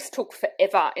 it just took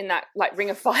forever in that, like,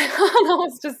 ring of fire. And I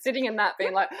was just sitting in that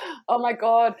being like, oh my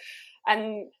God.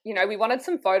 And, we wanted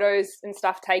some photos and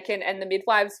stuff taken, and the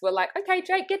midwives were like, okay,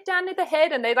 Jake, get down to the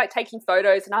head. And they're like taking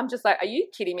photos. And I'm just like, are you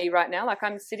kidding me right now? Like,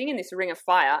 I'm sitting in this ring of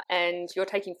fire and you're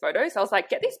taking photos. I was like,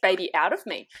 get this baby out of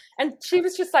me. And she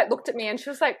was just like, looked at me and she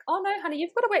was like, oh no, honey,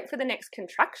 you've got to wait for the next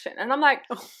contraction. And I'm like,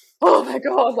 oh my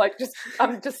God, like,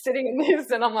 I'm just sitting in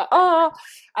this, and I'm like, oh.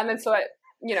 And then so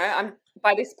I'm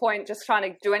by this point just trying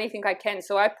to do anything I can.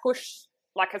 So I pushed,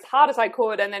 like, as hard as I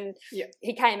could, and then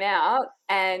he came out,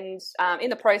 and in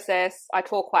the process I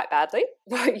tore quite badly.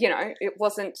 It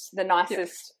wasn't the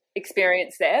nicest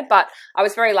experience there, but I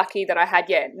was very lucky that I had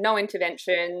no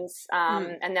interventions,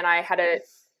 and then I had a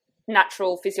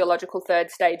natural physiological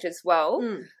third stage as well.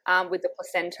 With the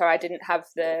placenta. I didn't have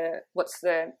what's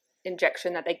the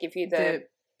injection that they give you, the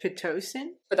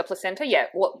Pitocin? For the placenta?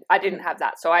 I didn't have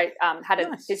that, so I had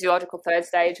a physiological third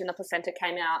stage, and the placenta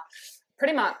came out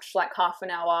pretty much like half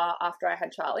an hour after I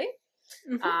had Charlie.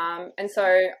 And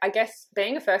so I guess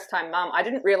being a first-time mum, I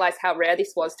didn't realise how rare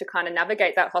this was to kind of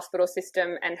navigate that hospital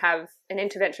system and have an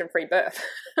intervention-free birth.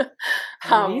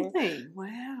 Really?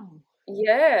 Wow.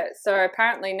 Yeah. So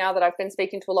apparently now that I've been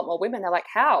speaking to a lot more women, they're like,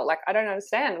 how? Like, I don't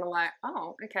understand. And I'm like,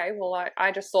 oh, okay. Well,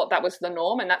 I just thought that was the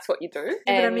norm and that's what you do.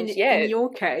 Yeah, but I mean, in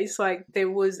your case, like, there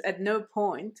was at no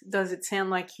point does it sound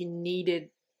like you needed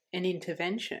an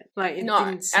intervention. Like, it No,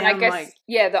 didn't sound and I guess, like...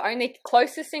 yeah, the only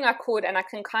closest thing I could, and I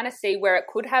can kind of see where it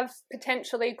could have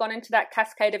potentially gone into that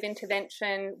cascade of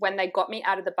intervention when they got me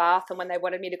out of the bath and when they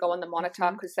wanted me to go on the monitor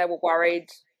because they were worried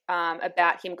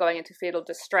about him going into fetal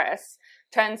distress.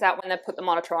 Turns out when they put the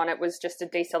monitor on, it was just a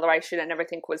deceleration and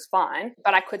everything was fine.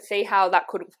 But I could see how that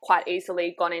could have quite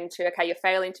easily gone into, okay, you're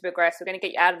failing to progress, we're going to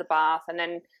get you out of the bath. And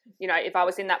then, you know, if I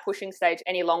was in that pushing stage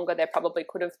any longer, there probably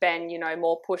could have been, you know,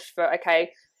 more push for,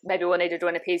 okay, maybe we'll need to do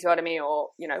an episiotomy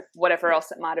or, you know, whatever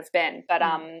else it might have been. But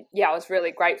yeah, I was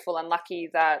really grateful and lucky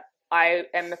that I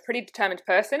am a pretty determined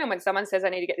person, and when someone says I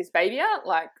need to get this baby out,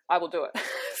 like, I will do it.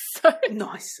 So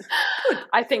Nice.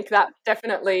 I think that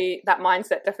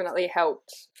mindset definitely helped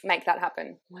make that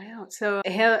happen. Wow. So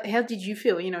how did you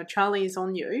feel? You know, Charlie is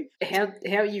on you. How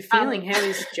are you feeling? How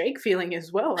is Jake feeling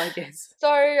as well, I guess? So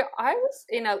I was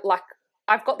in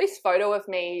I've got this photo of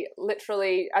me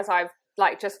literally as I've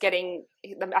just getting,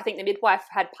 I think the midwife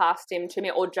had passed him to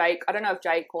me, or Jake. I don't know if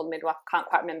Jake or the midwife, can't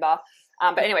quite remember.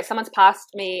 But anyway, someone's passed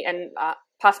me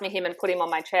him and put him on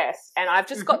my chest. And I've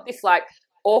just got this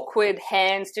awkward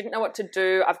hands, didn't know what to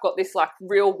do. I've got this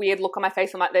real weird look on my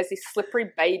face. I'm like, there's this slippery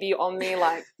baby on me.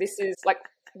 Like, this is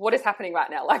what is happening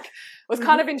right now? Like, I was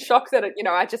kind of in shock that,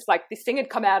 I just this thing had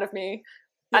come out of me.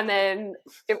 And then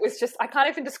it was just, I can't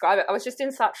even describe it. I was just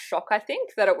in such shock, I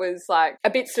think, that it was a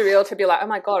bit surreal to be like, oh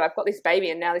my God, I've got this baby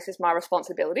and now this is my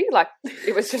responsibility.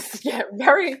 It was just, a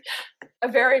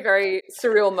very, very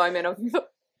surreal moment of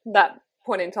that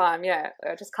point in time. Yeah.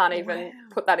 I just can't even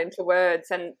put that into words.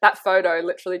 And that photo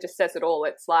literally just says it all.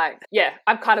 It's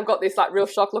I've kind of got this real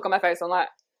shock look on my face. I'm like,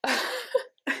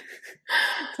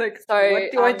 it's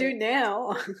what do I do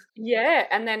now? Yeah.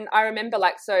 And then I remember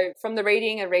so from the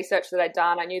reading and research that I'd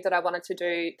done, I knew that I wanted to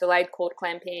do delayed cord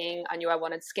clamping. I knew I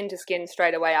wanted skin to skin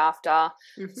straight away after.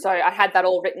 Mm-hmm. So I had that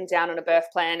all written down on a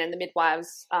birth plan, and the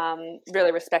midwives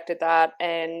really respected that.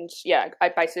 And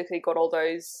I basically got all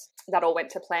those, that all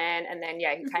went to plan. And then,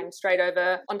 he came straight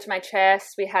over onto my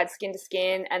chest. We had skin to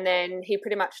skin, and then he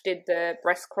pretty much did the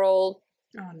breast crawl.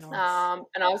 Oh, nice.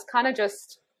 And I was kind of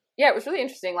just, it was really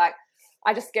interesting.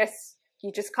 I just guess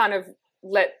you just kind of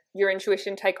let your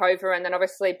intuition take over, and then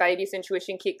obviously baby's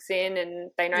intuition kicks in and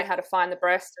they know how to find the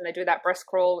breast, and they do that breast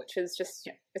crawl, which is just,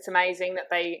 it's amazing that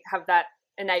they have that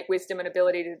innate wisdom and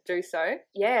ability to do so.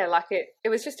 It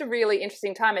was just a really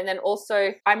interesting time. And then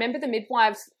also I remember the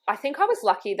midwives, I think I was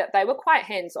lucky that they were quite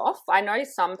hands off. I know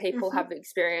some people have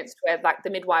experienced where the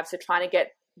midwives are trying to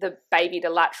get the baby to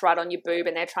latch right on your boob,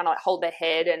 and they're trying to hold their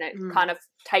head, and it kind of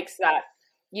takes that,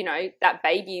 that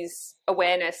baby's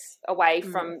awareness away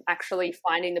from actually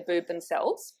finding the boob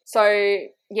themselves. So,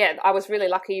 I was really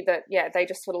lucky that, they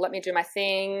just sort of let me do my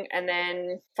thing. And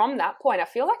then from that point, I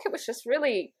feel like it was just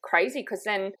really crazy, because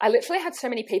then I literally had so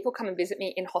many people come and visit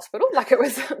me in hospital. It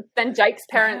was, then Jake's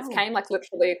parents came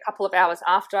literally a couple of hours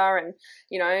after, and,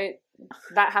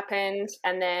 that happened.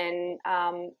 And then,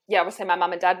 obviously my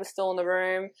mum and dad were still in the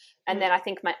room. And then I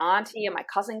think my auntie and my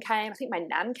cousin came. I think my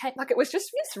nan came. It was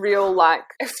just this real,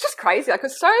 it was just crazy. It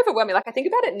was so overwhelming. I think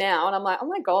about it now and I'm like, oh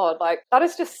my God, that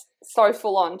is just so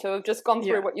full on to have just gone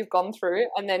through what you've gone through,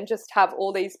 and then just have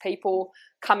all these people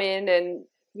come in and,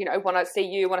 want to see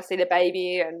you, want to see the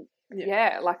baby. And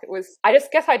it was, I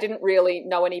just guess I didn't really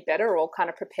know any better or kind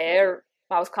of prepare.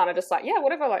 I was kind of just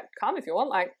whatever, come if you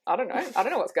want. I don't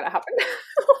know what's going to happen.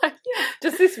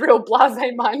 Just this real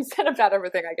blasé mindset about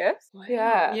everything, I guess. Wow.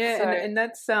 Yeah. So, and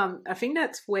that's, I think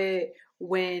that's where,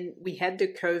 when we had the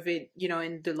COVID,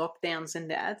 and the lockdowns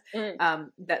and that,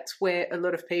 that's where a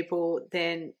lot of people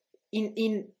then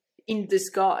in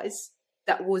disguise,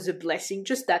 that was a blessing,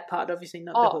 just that part, obviously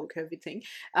not the whole COVID thing,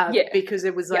 because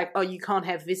it was you can't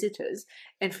have visitors.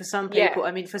 And for some people,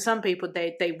 for some people,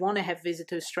 they want to have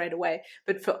visitors straight away.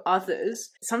 But for others,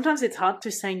 sometimes it's hard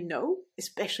to say no,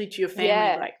 especially to your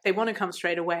family. They want to come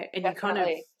straight away, and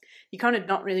you kind of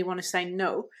not really want to say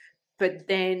no. But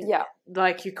then,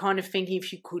 you're kind of thinking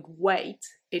if you could wait,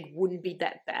 it wouldn't be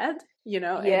that bad,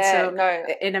 And so,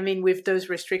 and with those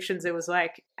restrictions, it was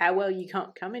you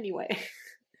can't come anyway.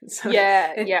 So,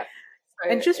 So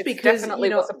and just because definitely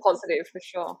was a positive for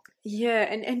sure. Yeah,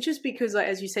 and just because,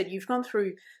 as you said, you've gone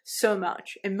through so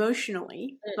much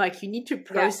emotionally, you need to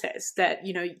process that.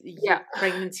 Your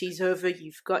pregnancy's over,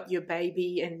 you've got your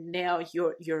baby, and now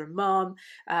you're a mom.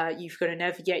 You've got to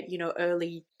navigate,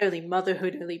 early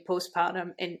motherhood, early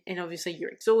postpartum, and obviously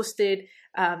you're exhausted.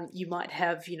 You might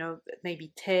have,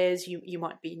 maybe tears. You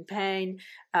might be in pain.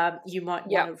 You might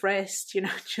want to rest.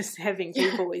 Just having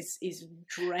people is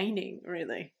draining,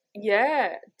 really.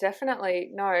 Yeah, definitely.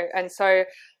 No. And so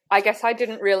I guess I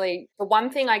didn't really, the one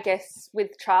thing I guess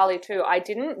with Charlie too, I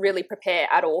didn't really prepare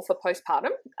at all for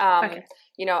postpartum. Okay.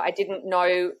 You know, I didn't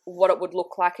know what it would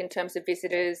look like in terms of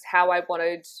visitors, how I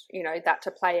wanted, you know, that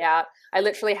to play out. I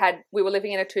literally we were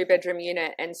living in a 2-bedroom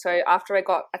unit. And so after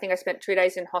I think I spent 2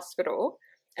 days in hospital.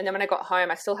 And then when I got home,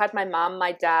 I still had my mum,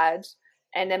 my dad,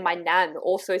 and then my nan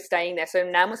also staying there. So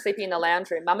nan was sleeping in the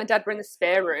lounge room. Mum and dad were in the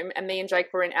spare room, and me and Jake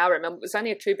were in our room. And it was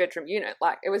only a 2-bedroom unit.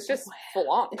 Like, it was just full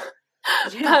on.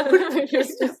 Yeah.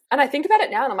 And I think about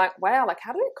it now and I'm like, wow, like,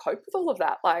 how did I cope with all of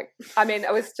that? Like, I mean,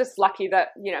 I was just lucky that,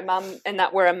 you know, mum and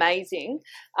that were amazing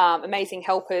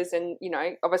helpers. And, you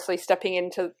know, obviously stepping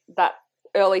into that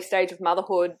early stage of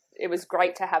motherhood, it was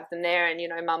great to have them there. And, you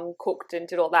know, mum cooked and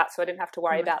did all that, so I didn't have to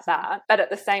worry about that. But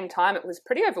at the same time, it was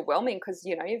pretty overwhelming because,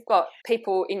 you know, you've got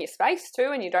people in your space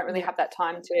too, and you don't really have that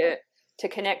time to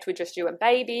connect with just you and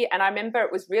baby. And I remember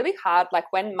it was really hard,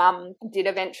 like when mum did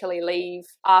eventually leave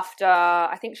after,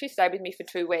 I think she stayed with me for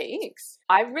 2 weeks,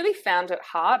 I really found it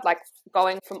hard, like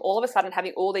going from all of a sudden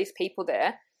having all these people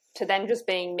there to then just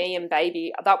being me and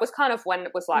baby. That was kind of when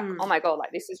it was like, oh my God, like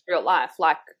this is real life.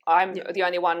 Like I'm the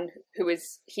only one who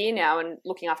is here now and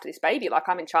looking after this baby. Like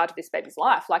I'm in charge of this baby's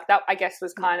life. Like that, I guess,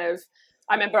 was kind of,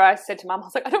 I remember I said to mum, I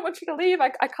was like, I don't want you to leave. I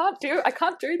can't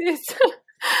do this.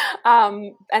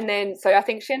 And then, so I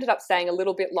think she ended up staying a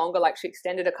little bit longer, like she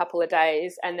extended a couple of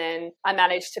days. And then I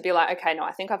managed to be like, okay, no,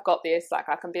 I think I've got this. Like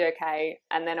I can be okay.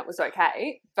 And then it was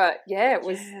okay. But yeah, it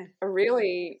was a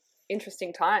really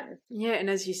interesting time. Yeah, and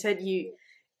as you said, you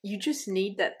just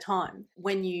need that time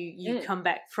when you come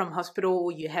back from hospital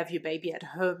or you have your baby at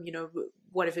home, you know,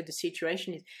 whatever the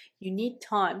situation is. You need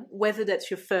time, whether that's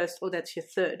your first or that's your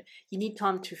third. You need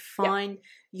time to find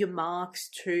your marks,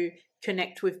 to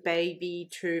connect with baby,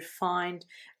 to find,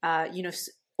 you know,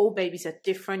 all babies are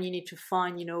different. You need to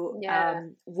find, you know,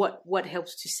 what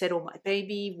helps to settle my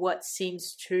baby, what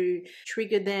seems to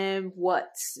trigger them,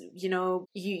 what's, you know,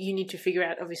 you need to figure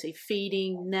out, obviously,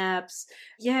 feeding, naps,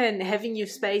 and having your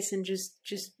space and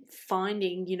just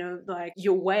finding, you know, like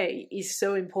your way is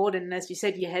so important. And as you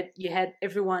said, you had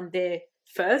everyone there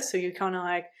first, so you're kind of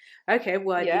like, okay,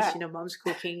 well, at least, you know, mom's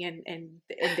cooking and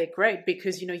they're great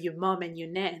because, you know, your mom and your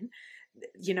nan,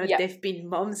 you know, they've been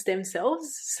moms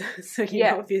themselves, so you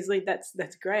know, obviously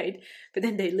that's great. But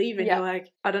then they leave and you're like,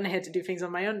 I don't know how to do things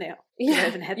on my own now. I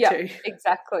haven't had to.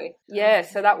 Exactly. Yeah,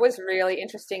 so that was really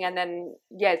interesting. And then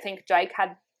I think Jake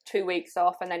had 2 weeks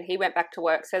off and then he went back to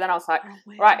work. So then I was like,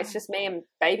 right, it's just me and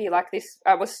baby. Like this,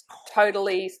 I was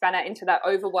totally spun out into that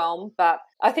overwhelm. But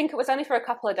I think it was only for a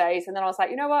couple of days, and then I was like,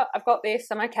 you know what, I've got this.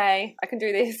 I'm okay. I can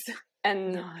do this.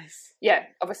 And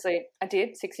obviously I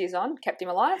did. 6 years on, kept him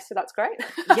alive, so that's great.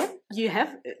 You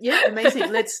have.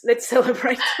 Amazing. Let's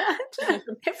celebrate that.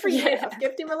 Every year I've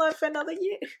kept him alive for another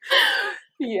year.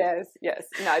 Yes.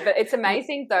 No, but it's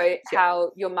amazing though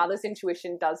how your mother's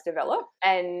intuition does develop.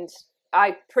 And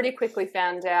I pretty quickly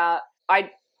found out I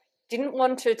didn't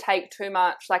want to take too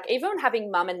much, like even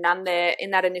having mum and nan there in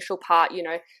that initial part, you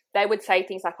know, they would say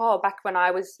things like, oh, back when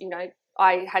I was, you know,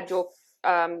 I had your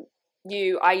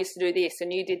I used to do this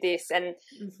and you did this, and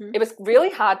it was really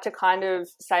hard to kind of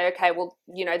say, okay, well,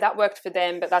 you know, that worked for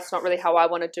them, but that's not really how I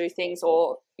want to do things.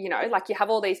 Or, you know, like you have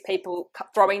all these people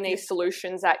throwing these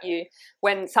solutions at you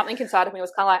when something inside of me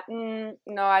was kind of like,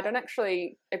 no, I don't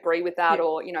actually agree with that,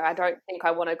 or, you know, I don't think I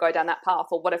want to go down that path,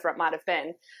 or whatever it might have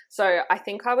been. So I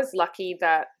think I was lucky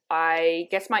that I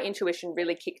guess my intuition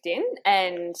really kicked in,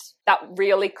 and that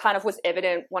really kind of was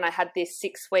evident when I had this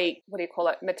 6-week,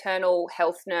 maternal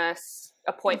health nurse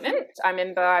appointment. I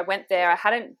remember I went there. I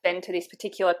hadn't been to this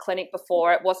particular clinic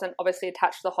before. It wasn't obviously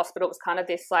attached to the hospital. It was kind of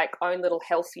this like own little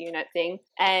health unit thing.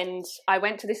 And I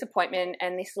went to this appointment,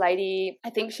 and this lady, I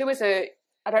think she was I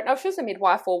don't know if she was a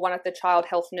midwife or one of the child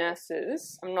health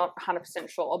nurses. I'm not 100%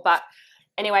 sure, but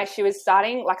anyway, she was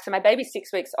starting, like, so my baby's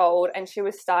 6 weeks old, and she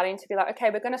was starting to be like, okay,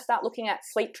 we're going to start looking at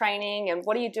sleep training, and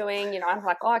what are you doing? You know, I'm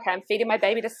like, oh, okay, I'm feeding my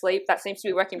baby to sleep. That seems to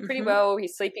be working pretty well.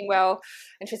 He's sleeping well.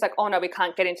 And she's like, oh, no, we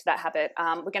can't get into that habit.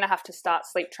 We're going to have to start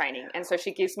sleep training. And so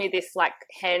she gives me this, like,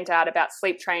 handout about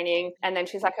sleep training, and then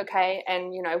she's like, okay,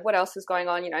 and, you know, what else is going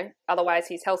on? You know, otherwise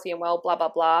he's healthy and well, blah,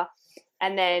 blah, blah.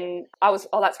 And then I was,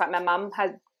 oh, that's right, my mum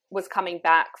was coming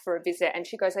back for a visit, and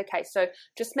she goes, okay, so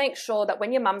just make sure that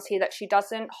when your mum's here that she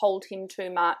doesn't hold him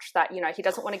too much, that, you know, he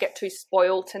doesn't want to get too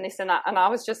spoilt and this and that. And I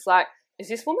was just like, is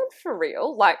this woman for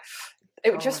real? Like,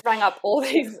 it just rang up all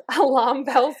these alarm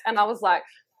bells, and I was like,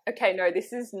 okay, no,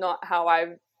 this is not how I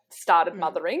started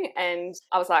mothering. And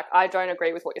I was like, I don't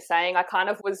agree with what you're saying. I kind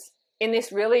of was in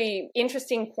this really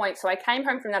interesting point. So I came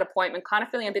home from that appointment kind of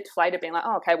feeling a bit deflated, being like,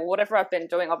 oh, okay, well, whatever I've been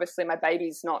doing, obviously my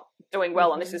baby's not doing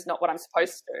well and this is not what I'm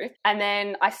supposed to do. And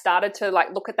then I started to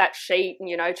like look at that sheet and,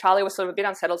 you know, Charlie was sort of a bit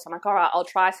unsettled. So I'm like, all right, I'll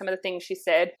try some of the things she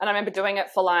said. And I remember doing it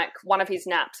for like one of his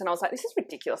naps and I was like, this is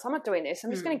ridiculous. I'm not doing this.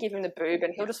 I'm just going to give him the boob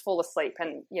and he'll just fall asleep.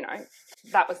 And, you know,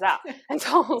 that was that. And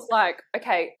so I was like,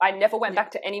 okay, I never went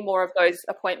back to any more of those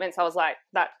appointments. I was like,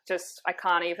 that just, I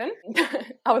can't even.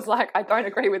 I was like, I don't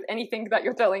agree with anything that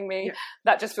you're telling me. Yeah.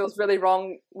 That just feels really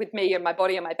wrong with me and my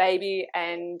body and my baby.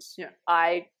 And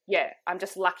I'm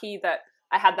just lucky that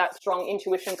I had that strong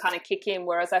intuition kind of kick in,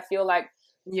 whereas I feel like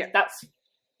that's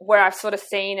where I've sort of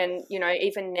seen, and, you know,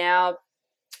 even now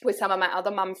with some of my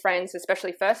other mum friends,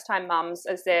 especially first-time mums,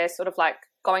 as they're sort of like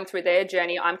going through their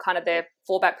journey, I'm kind of their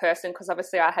fallback person because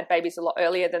obviously I had babies a lot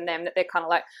earlier than them, that they're kind of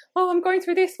like, oh, I'm going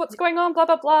through this, what's going on, blah,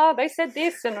 blah, blah, they said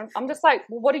this. And I'm just like,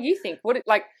 well, what do you think?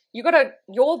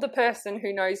 You're the person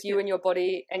who knows you and your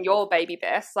body and your baby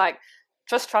best. Like,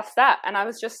 just trust that. And I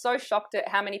was just so shocked at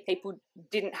how many people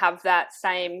didn't have that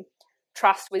same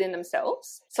trust within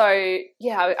themselves. So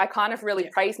yeah, I kind of really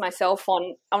praise myself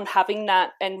on having that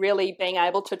and really being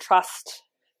able to trust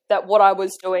that what I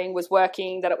was doing was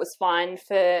working, that it was fine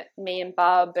for me and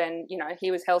Bub, and, you know, he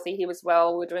was healthy, he was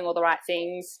well, we were doing all the right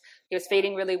things, he was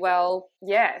feeding really well.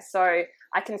 Yeah, so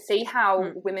I can see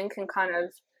how women can kind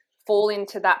of fall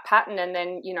into that pattern, and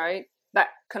then, you know, that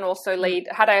can also lead,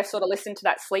 had I sort of listened to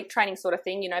that sleep training sort of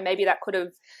thing, you know, maybe that could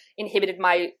have inhibited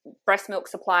my breast milk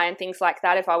supply and things like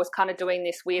that if I was kind of doing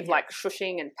this weird like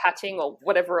shushing and patting or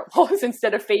whatever it was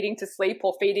instead of feeding to sleep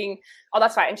or feeding. Oh,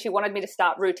 that's right. And she wanted me to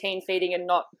start routine feeding and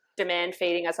not demand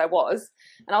feeding as I was.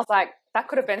 And I was like, that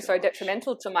could have been so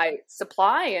detrimental to my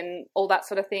supply and all that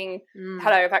sort of thing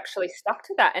had I have actually stuck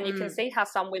to that. And you can see how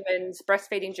some women's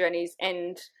breastfeeding journeys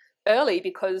end early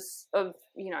because of,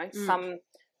 you know, some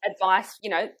advice, you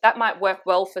know, that might work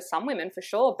well for some women for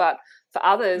sure, but for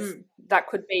others that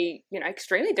could be, you know,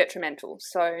 extremely detrimental.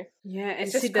 So yeah, and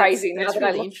it's just crazy. That's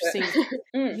really interesting.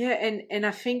 Yeah, and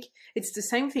I think it's the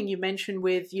same thing you mentioned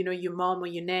with, you know, your mom or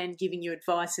your nan giving you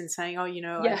advice and saying, oh, you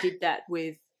know, I did that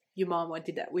with your mom, I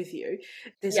did that with you.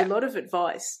 There's a lot of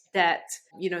advice that,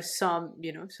 you know, some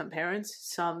parents,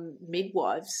 some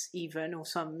midwives even, or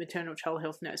some maternal child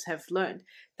health nurse have learned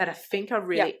that I think are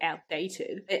really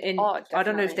outdated. And I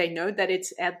don't know if they know that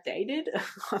it's outdated.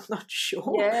 I'm not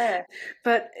sure. Yeah.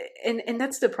 But, and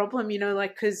that's the problem, you know,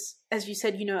 like, because as you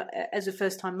said, you know, as a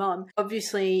first-time mom,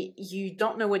 obviously you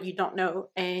don't know what you don't know,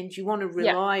 and you want to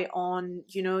rely on,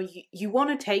 you know, you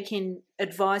want to take in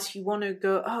advice. You want to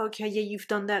go, oh, okay, yeah, you've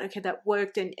done that. Okay, that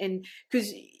worked. And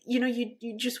because, you know,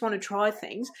 you just want to try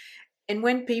things. And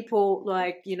when people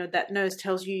like, you know, that nurse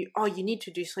tells you, oh, you need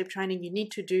to do sleep training, you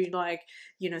need to do like,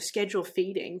 you know, schedule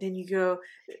feeding, then you go,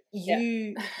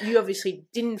 you obviously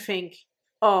didn't think,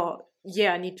 oh,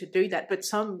 yeah, I need to do that. But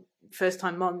some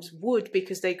first-time moms would,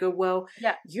 because they go, well,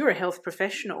 you're a health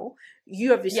professional.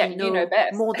 You obviously know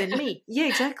best. More than me. Yeah,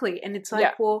 exactly. And it's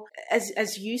like, well,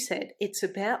 as you said, it's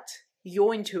about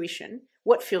your intuition,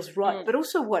 what feels right, but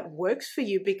also what works for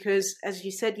you, because as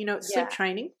you said, you know, sleep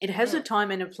training, it has a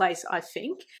time and a place, I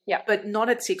think, but not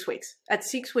at 6 weeks. At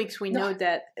 6 weeks, we know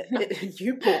that a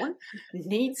newborn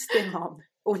needs their mom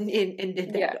and their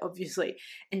dad, obviously,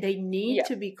 and they need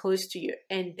to be close to you,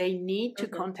 and they need to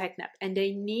contact nap, and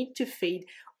they need to feed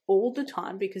all the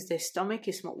time because their stomach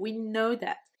is small. We know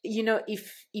that. You know,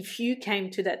 if you came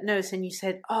to that nurse and you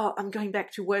said, oh, I'm going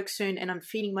back to work soon and I'm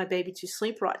feeding my baby to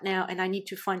sleep right now and I need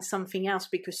to find something else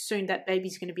because soon that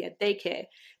baby's going to be at daycare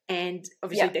and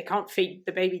obviously they can't feed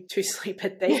the baby to sleep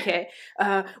at daycare,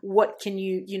 what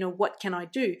can I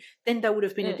do? Then that would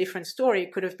have been a different story.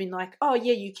 It could have been like, oh,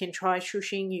 yeah, you can try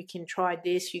shushing, you can try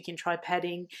this, you can try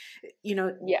padding, you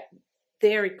know.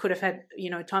 There it could have had,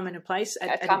 you know, time and a place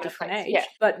at a different age,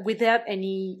 but without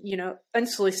any, you know,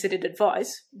 unsolicited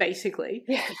advice, basically,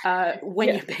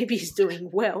 when your baby is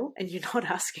doing well and you're not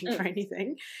asking for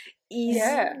anything, is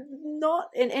not,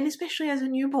 and especially as a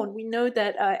newborn, we know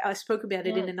that, I spoke about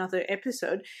it in another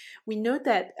episode, we know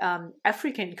that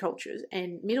African cultures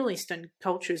and Middle Eastern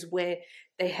cultures where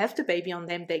they have the baby on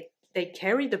them, they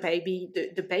carry the baby,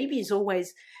 the baby is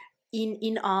always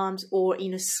in arms or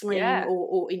in a sling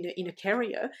or in a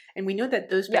carrier, and we know that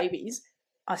those babies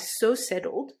are so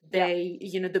settled. They,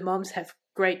 you know, the moms have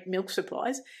great milk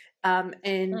supplies,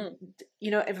 and you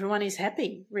know, everyone is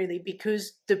happy really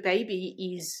because the baby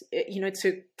is, you know, it's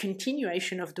a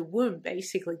continuation of the womb.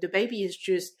 Basically, the baby is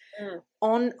just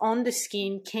on the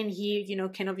skin, can hear, you know,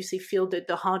 can obviously feel the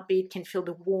heartbeat, can feel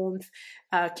the warmth,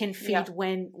 can feed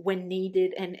when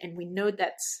needed, and we know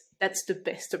that's the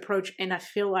best approach. And I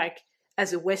feel like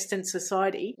as a Western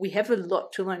society, we have a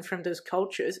lot to learn from those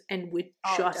cultures, and we're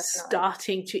just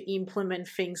starting to implement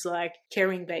things like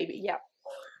carrying baby. Yeah.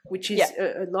 Which is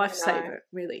a lifesaver,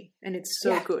 really. And it's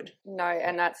so good. No,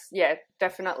 and that's,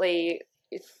 definitely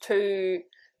too,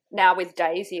 now with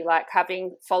Daisy, like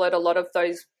having followed a lot of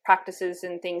those practices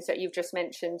and things that you've just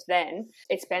mentioned then,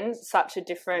 it's been such a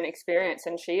different experience,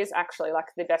 and she is actually like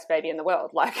the best baby in the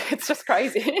world. Like, it's just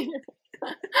crazy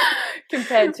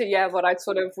compared to, what I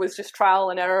sort of was just trial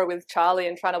and error with Charlie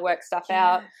and trying to work stuff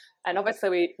out. And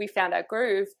obviously we found our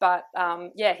groove, but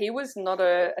he was not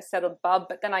a settled bub.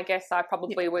 But then I guess I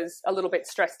probably was a little bit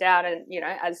stressed out, and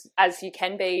as you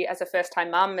can be as a first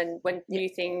time mum, and when new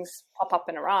things pop up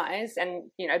and arise, and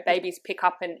babies pick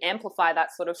up and amplify that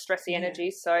sort of stressy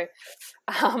energy. So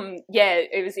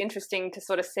it was interesting to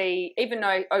sort of see, even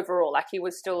though overall like he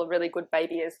was still a really good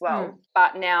baby as well,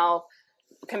 but now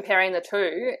comparing the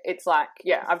two, it's like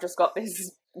I've just got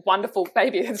this wonderful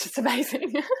baby. It's just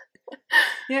amazing.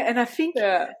 And I think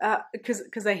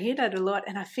because I hear that a lot,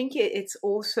 and I think it's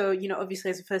also,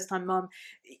 obviously as a first time mom,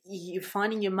 you're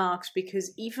finding your marks,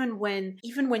 because even when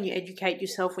you educate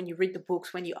yourself, when you read the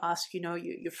books, when you ask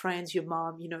your friends, your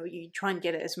mom, you try and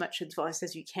get as much advice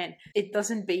as you can, it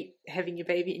doesn't beat having your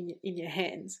baby in your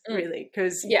hands, really,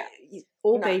 because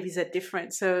all babies are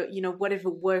different. So whatever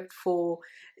worked for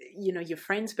your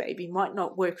friend's baby might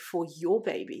not work for your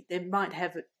baby. They might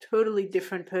have a totally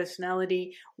different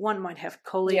personality. One might have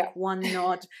colic, one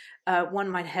not. One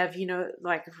might have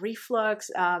like reflux.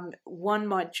 One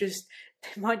might just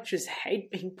hate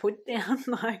being put down.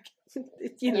 Like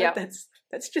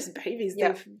that's just babies.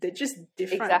 They're just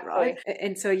different, right?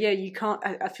 And so you can't.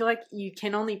 I feel like you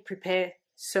can only prepare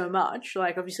so much.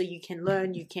 Like obviously you can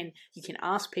learn, you can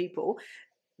ask people,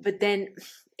 but then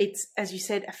it's, as you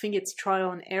said, I think it's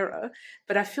trial and error.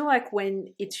 But I feel like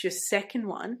when it's your second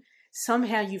one,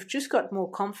 somehow you've just got more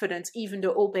confidence, even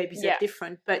though all babies are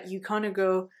different, but you kind of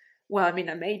go, well, I mean,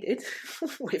 I made it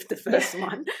with the first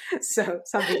one, so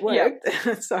something worked,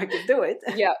 so I could do it.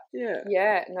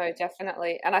 Yeah, no,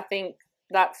 definitely. And I think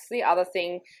that's the other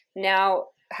thing now,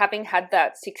 having had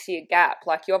that 6-year gap,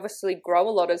 like you obviously grow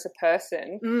a lot as a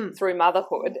person through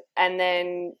motherhood, and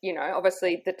then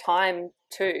obviously the time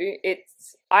too,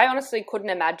 I honestly couldn't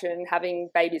imagine having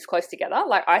babies close together.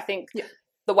 Like I think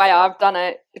the way I've done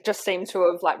it just seemed to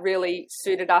have like really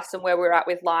suited us and where we're at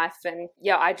with life. And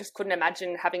I just couldn't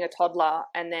imagine having a toddler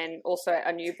and then also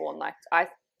a newborn. Like I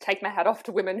take my hat off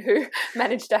to women who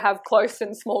manage to have close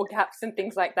and small gaps and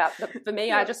things like that. But for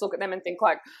me, I just look at them and think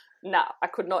like, nah, I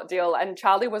could not deal. And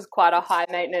Charlie was quite a high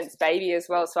maintenance baby as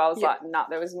well. So I was like, nah,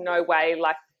 there was no way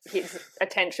like his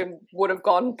attention would have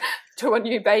gone to a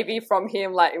new baby from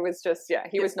him. Like it was just,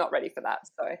 he was not ready for that.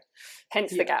 So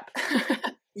hence the gap.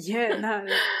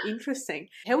 Interesting.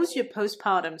 How was your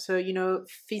postpartum? So,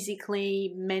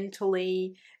 physically,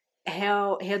 mentally,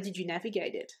 how did you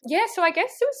navigate it? So I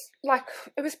guess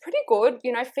it was pretty good,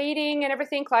 feeding and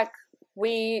everything. Like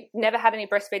we never had any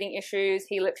breastfeeding issues.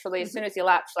 He literally, as soon as he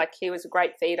latched, like he was a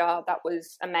great feeder. That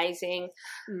was amazing.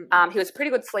 He was a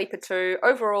pretty good sleeper too.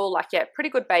 Overall, pretty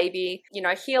good baby.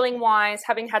 Healing wise,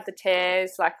 having had the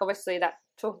tears, like obviously that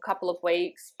took a couple of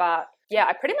weeks, but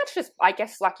I pretty much just, I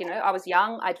guess, I was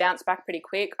young. I bounced back pretty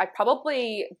quick. I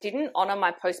probably didn't honor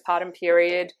my postpartum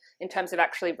period in terms of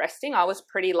actually resting. I was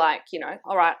pretty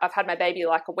all right, I've had my baby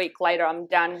like a week later, I'm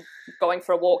down going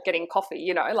for a walk, getting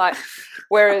coffee,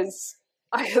 whereas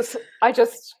I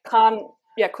just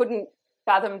couldn't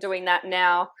fathom doing that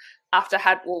now after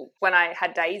when I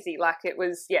had Daisy. Like it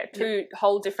was, two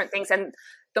whole different things. And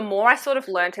the more I sort of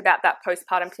learned about that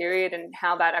postpartum period and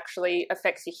how that actually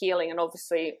affects your healing and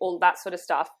obviously all that sort of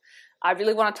stuff, I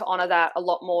really wanted to honor that a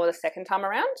lot more the second time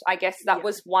around. I guess that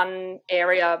was one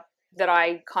area that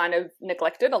I kind of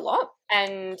neglected a lot.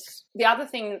 And the other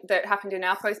thing that happened in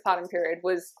our postpartum period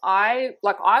was I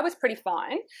was pretty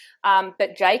fine,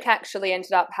 but Jake actually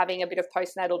ended up having a bit of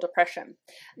postnatal depression.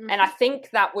 And I think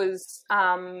that was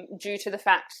due to the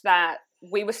fact that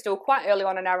we were still quite early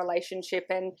on in our relationship,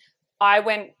 and I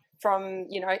went from,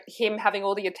 him having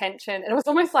all the attention, and it was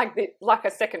almost like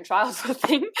a second child sort of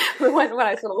thing when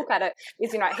I sort of look at it,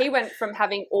 is, he went from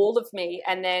having all of me,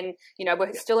 and then,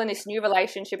 we're still in this new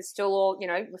relationship, it's still all,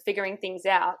 we're figuring things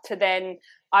out, to then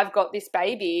I've got this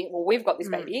baby, well, we've got this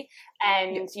baby,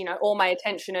 and, all my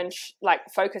attention and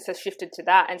focus has shifted to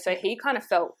that. And so he kind of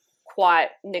felt quite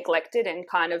neglected and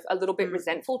kind of a little bit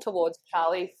resentful towards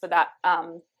Charlie for that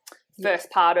first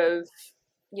part of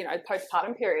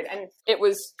postpartum period. And it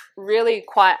was really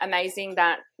quite amazing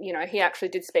that, he actually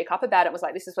did speak up about it. It was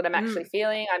like, this is what I'm actually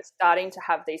feeling. I'm starting to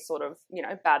have these sort of,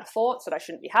 bad thoughts that I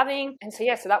shouldn't be having. And so,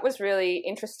 so that was really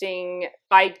interesting.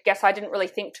 I guess I didn't really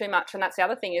think too much. And that's the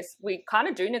other thing, is we kind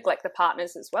of do neglect the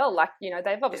partners as well. Like,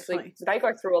 they've obviously, Definitely. they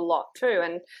go through a lot too.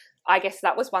 And I guess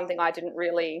that was one thing I didn't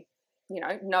really,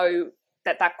 know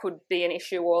that could be an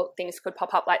issue, or things could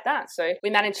pop up like that. So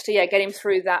we managed to get him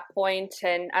through that point.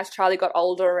 And as Charlie got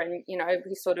older and he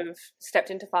sort of stepped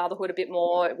into fatherhood a bit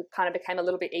more, it kind of became a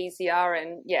little bit easier.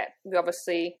 And we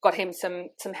obviously got him some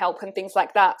help and things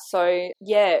like that. So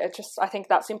I think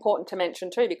that's important to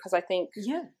mention too, because I think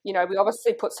we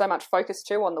obviously put so much focus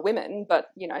too on the women, but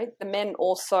the men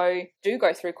also do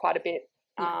go through quite a bit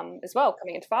as well,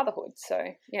 coming into fatherhood. So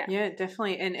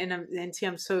definitely. And see,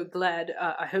 I'm so glad.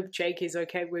 I hope Jake is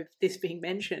okay with this being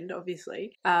mentioned,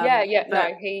 obviously. No,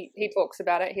 he talks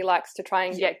about it. He likes to try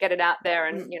and get it out there,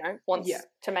 and wants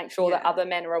to make sure that other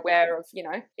men are aware of,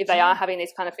 if they are having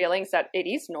these kind of feelings, that it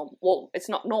is normal. Well, it's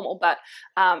not normal, but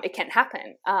it can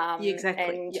happen. Exactly.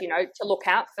 And to look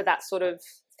out for that sort of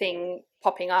thing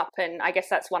popping up. And I guess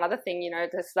that's one other thing,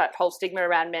 there's that whole stigma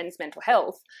around men's mental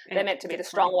health. They're meant to be the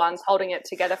strong ones holding it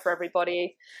together for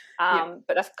everybody,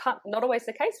 but that's not always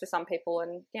the case for some people.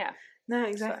 And no,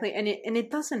 exactly. So. And it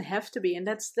doesn't have to be. And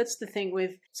that's the thing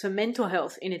with, so mental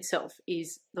health in itself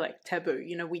is like taboo.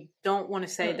 We don't want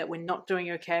to say that we're not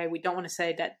doing okay. We don't want to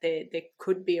say that there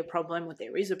could be a problem or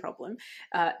there is a problem.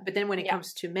 But then when it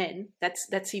comes to men,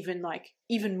 that's even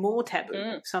more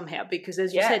taboo somehow, because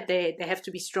as you said, they have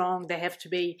to be strong. They have to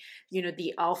be,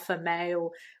 the alpha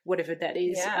male, whatever that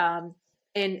is.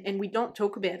 And we don't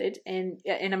talk about it, and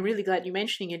I'm really glad you're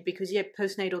mentioning it, because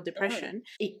postnatal depression,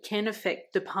 it can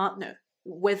affect the partner,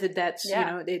 whether that's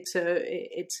it's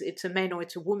a man or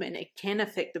it's a woman. It can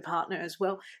affect the partner as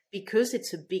well, because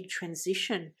it's a big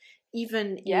transition.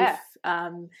 Even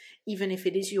if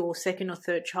it is your second or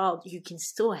third child, you can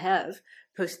still have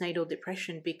postnatal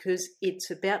depression, because it's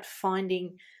about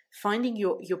finding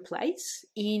your place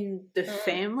in the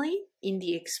family, in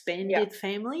the expanded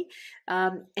family,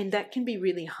 and that can be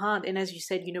really hard. And as you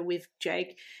said, with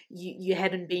Jake, you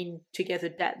hadn't been together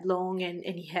that long, and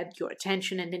he had your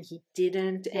attention, and then he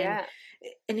didn't, and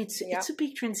it's a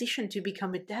big transition to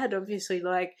become a dad, obviously.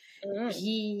 Like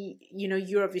he,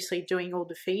 you're obviously doing all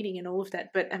the feeding and all of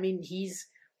that, but I mean, he's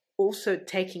also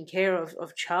taking care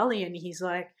of Charlie, and he's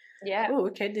like, oh,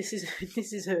 okay, this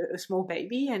is a small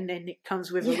baby, and then it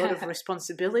comes with a lot of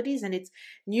responsibilities, and it's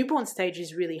newborn stage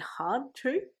is really hard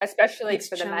too, especially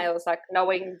for the males, like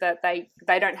knowing that they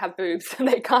don't have boobs and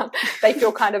they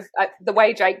feel kind of the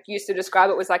way Jake used to describe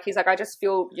it was like, he's like, I just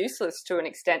feel useless to an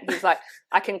extent. He's like,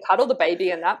 I can cuddle the baby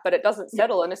and that, but it doesn't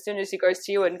settle, and as soon as he goes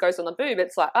to you and goes on the boob,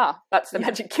 it's like, that's the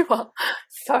magic cure.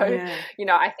 So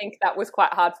I think that was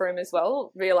quite hard for him as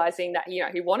well, realizing that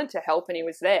he wanted to help and he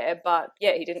was there, but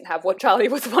he didn't have what Charlie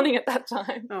was wanting at that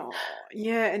time. Oh,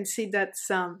 yeah, and see,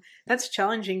 that's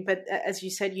challenging. But as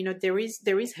you said, there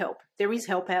is help. There is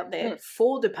help out there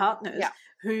for the partners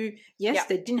who,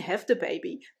 they didn't have the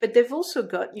baby, but they've also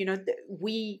got,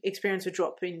 we experience a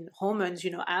drop in hormones,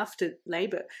 after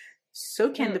labor.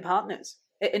 So can the partners.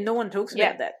 And no one talks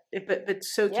about that. But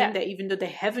so can they, even though they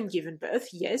haven't given birth,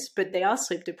 yes, but they are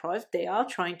sleep deprived. They are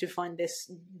trying to find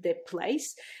their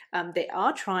place. They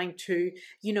are trying to,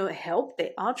 help.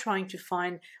 They are trying to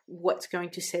find what's going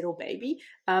to settle baby.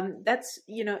 That's,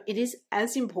 it is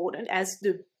as important as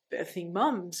the birthing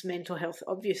mum's mental health,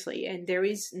 obviously. And there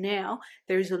is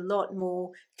a lot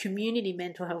more community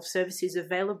mental health services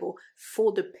available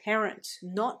for the parents,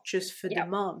 not just for the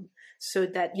mum. So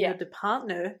that, the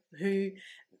partner who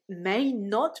may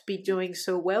not be doing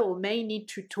so well, or may need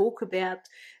to talk about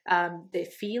their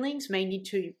feelings,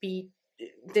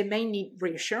 they may need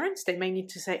reassurance. They may need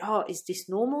to say, oh, is this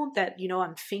normal that,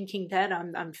 I'm thinking that,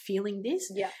 I'm feeling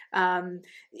this?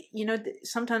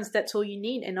 Sometimes that's all you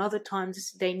need. And other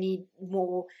times they need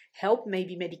more help,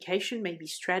 maybe medication, maybe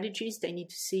strategies. They need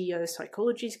to see a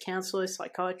psychologist, counselor,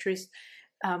 psychiatrist,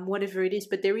 whatever it is,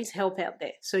 but there is help out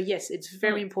there. So yes, it's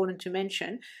very important to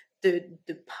mention the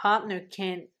partner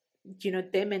can,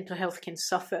 their mental health can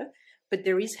suffer, but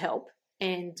there is help,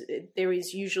 and there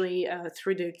is usually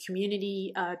through the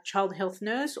community child health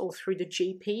nurse, or through the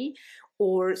GP,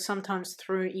 or sometimes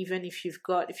through, even if you've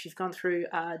gone through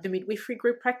the midwifery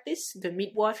group practice, the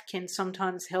midwife can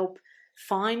sometimes help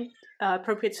find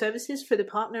appropriate services for the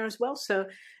partner as well. So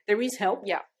there is help.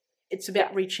 It's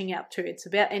about reaching out to. It's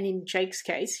about, and in Jake's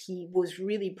case, he was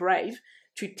really brave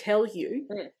to tell you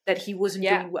that he wasn't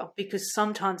doing well, because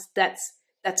sometimes that's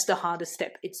the hardest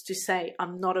step. It's to say,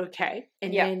 I'm not okay,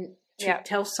 and then to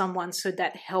tell someone so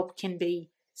that help can be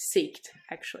seeked,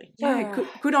 actually. Yeah,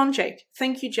 good on Jake.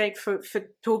 Thank you, Jake, for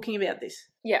talking about this.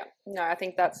 Yeah, no, I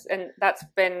think that's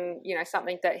been,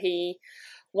 something that he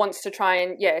wants to try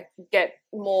and get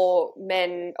more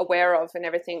men aware of and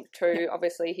everything too.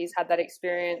 Obviously he's had that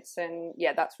experience, and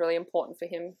that's really important for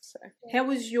him. So how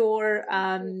was your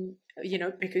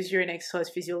because you're an exercise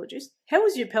physiologist, how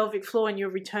was your pelvic floor and your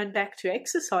return back to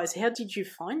exercise? How did you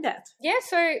find that?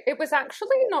 So it was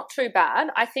actually not too bad.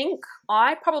 I think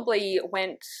I probably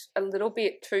went a little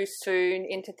bit too soon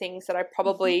into things that I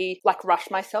probably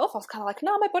rushed myself. I was kind of like,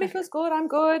 no, my body feels good, I'm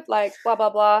good, like blah blah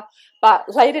blah. But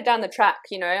later down the track,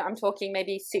 I'm talking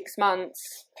maybe 6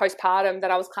 months postpartum,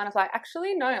 that I was kind of like,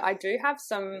 actually no, I do have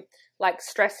some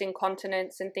stress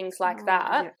incontinence and things like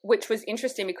that, which was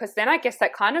interesting, because then I guess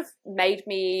that kind of made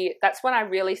me, that's when I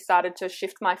really started to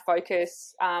shift my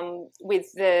focus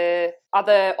with the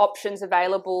other options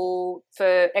available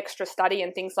for extra study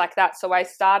and things like that. So I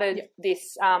started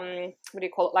this,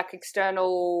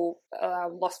 external,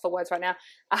 lost for words right now,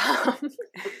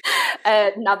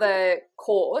 another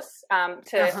course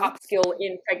to upskill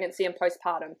in pregnancy and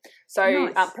postpartum.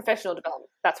 So professional development,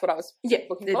 that's what I was looking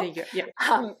for. There you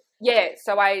go.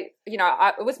 So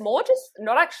it was more just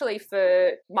not actually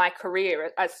for my career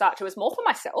as such. It was more for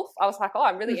myself. I was like,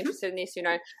 I'm really interested in this.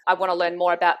 I want to learn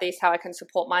more about this, how I can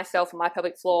support myself and my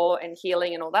pelvic floor and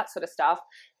healing and all that sort of stuff.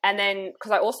 And then,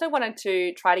 because I also wanted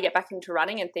to try to get back into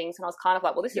running and things, and I was kind of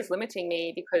like, well, this is limiting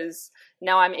me, because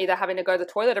now I'm either having to go to the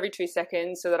toilet every 2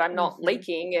 seconds so that I'm not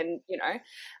leaking, and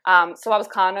so I was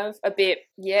kind of a bit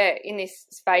in this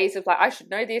phase of I should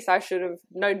know this, I should have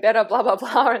known better, blah blah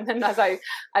blah. And then as I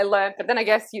learned, but then I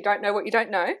guess you don't know what you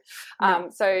don't know.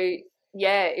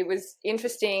 It was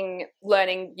interesting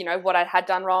learning, what I had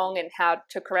done wrong and how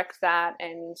to correct that.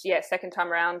 And second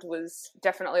time around was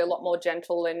definitely a lot more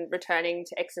gentle in returning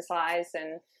to exercise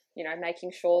and,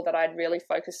 making sure that I'd really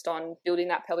focused on building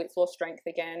that pelvic floor strength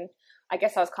again. I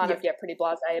guess I was kind of, pretty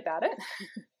blasé about it.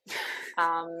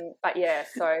 But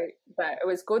it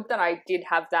was good that I did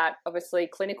have that, obviously,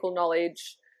 clinical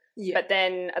knowledge. But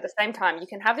then at the same time, you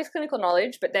can have this clinical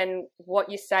knowledge, but then what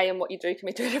you say and what you do can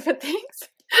be 2 different things.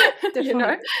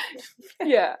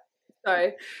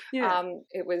 So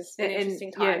it was an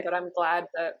interesting time, but I'm glad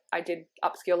that I did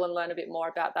upskill and learn a bit more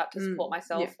about that to support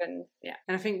myself. And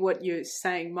I think what you're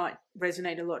saying might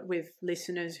resonate a lot with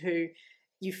listeners who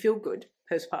you feel good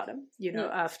postpartum,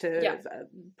 after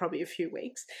probably a few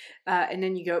weeks, and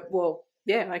then you go, well,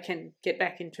 I can get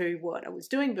back into what I was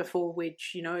doing before,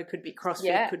 which, it could be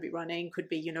CrossFit, could be running, could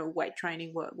be, weight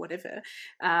training, whatever.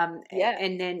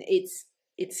 And then it's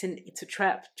a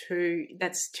trap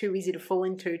that's too easy to fall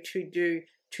into, to do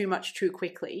too much too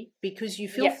quickly, because you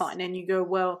feel fine and you go,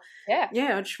 well,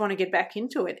 I just want to get back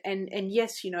into it. And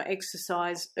yes,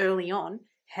 exercise early on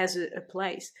has a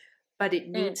place, but it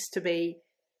needs to be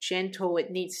gentle.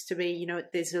 It needs to be,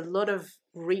 there's a lot of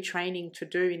retraining to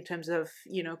do in terms of,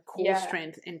 core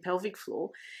strength and pelvic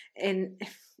floor. And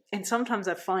sometimes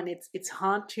I find it's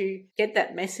hard to get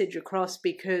that message across,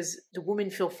 because the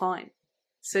women feel fine.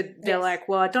 So they're like,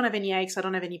 well, I don't have any aches, I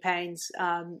don't have any pains.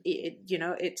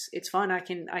 It's fine. I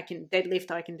can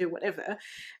deadlift, I can do whatever.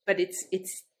 But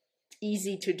it's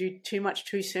easy to do too much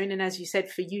too soon. And as you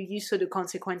said, for you saw the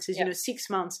consequences, 6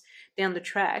 months down the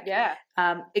track.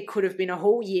 It could have been a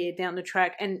whole year down the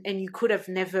track, and you could have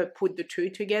never put the two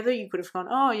together. You could have gone,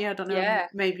 I don't know,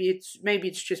 maybe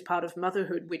it's just part of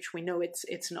motherhood, which we know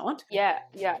it's not.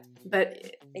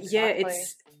 But exactly.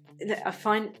 I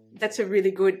find that's a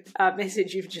really good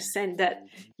message you've just sent, that,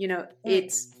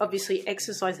 it's obviously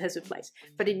exercise has a place,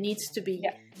 but it needs to be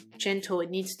gentle. It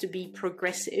needs to be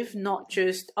progressive, not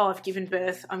just, I've given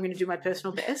birth, I'm going to do my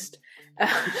personal best.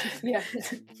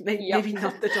 Maybe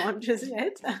not the time just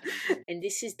yet. And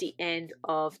this is the end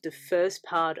of the first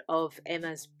part of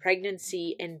Emma's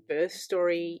pregnancy and birth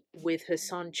story with her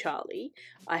son Charlie.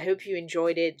 I hope you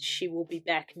enjoyed it. She will be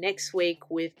back next week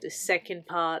with the second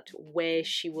part, where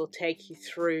she will take you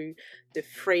through the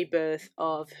free birth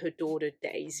of her daughter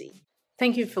Daisy.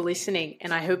 Thank you for listening,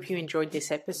 and I hope you enjoyed this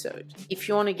episode. If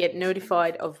you want to get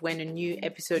notified of when a new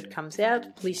episode comes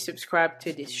out, please subscribe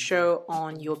to this show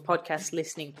on your podcast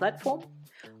listening platform.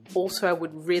 Also, I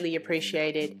would really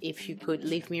appreciate it if you could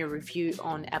leave me a review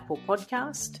on Apple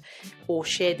Podcast, or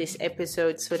share this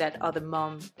episode so that other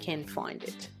moms can find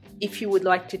it. If you would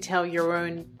like to tell your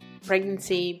own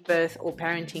pregnancy, birth, or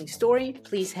parenting story,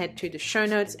 please head to the show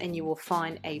notes and you will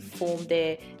find a form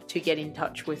there to get in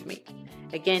touch with me.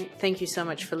 Again, thank you so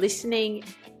much for listening,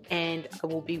 and I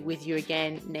will be with you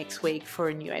again next week for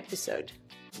a new episode.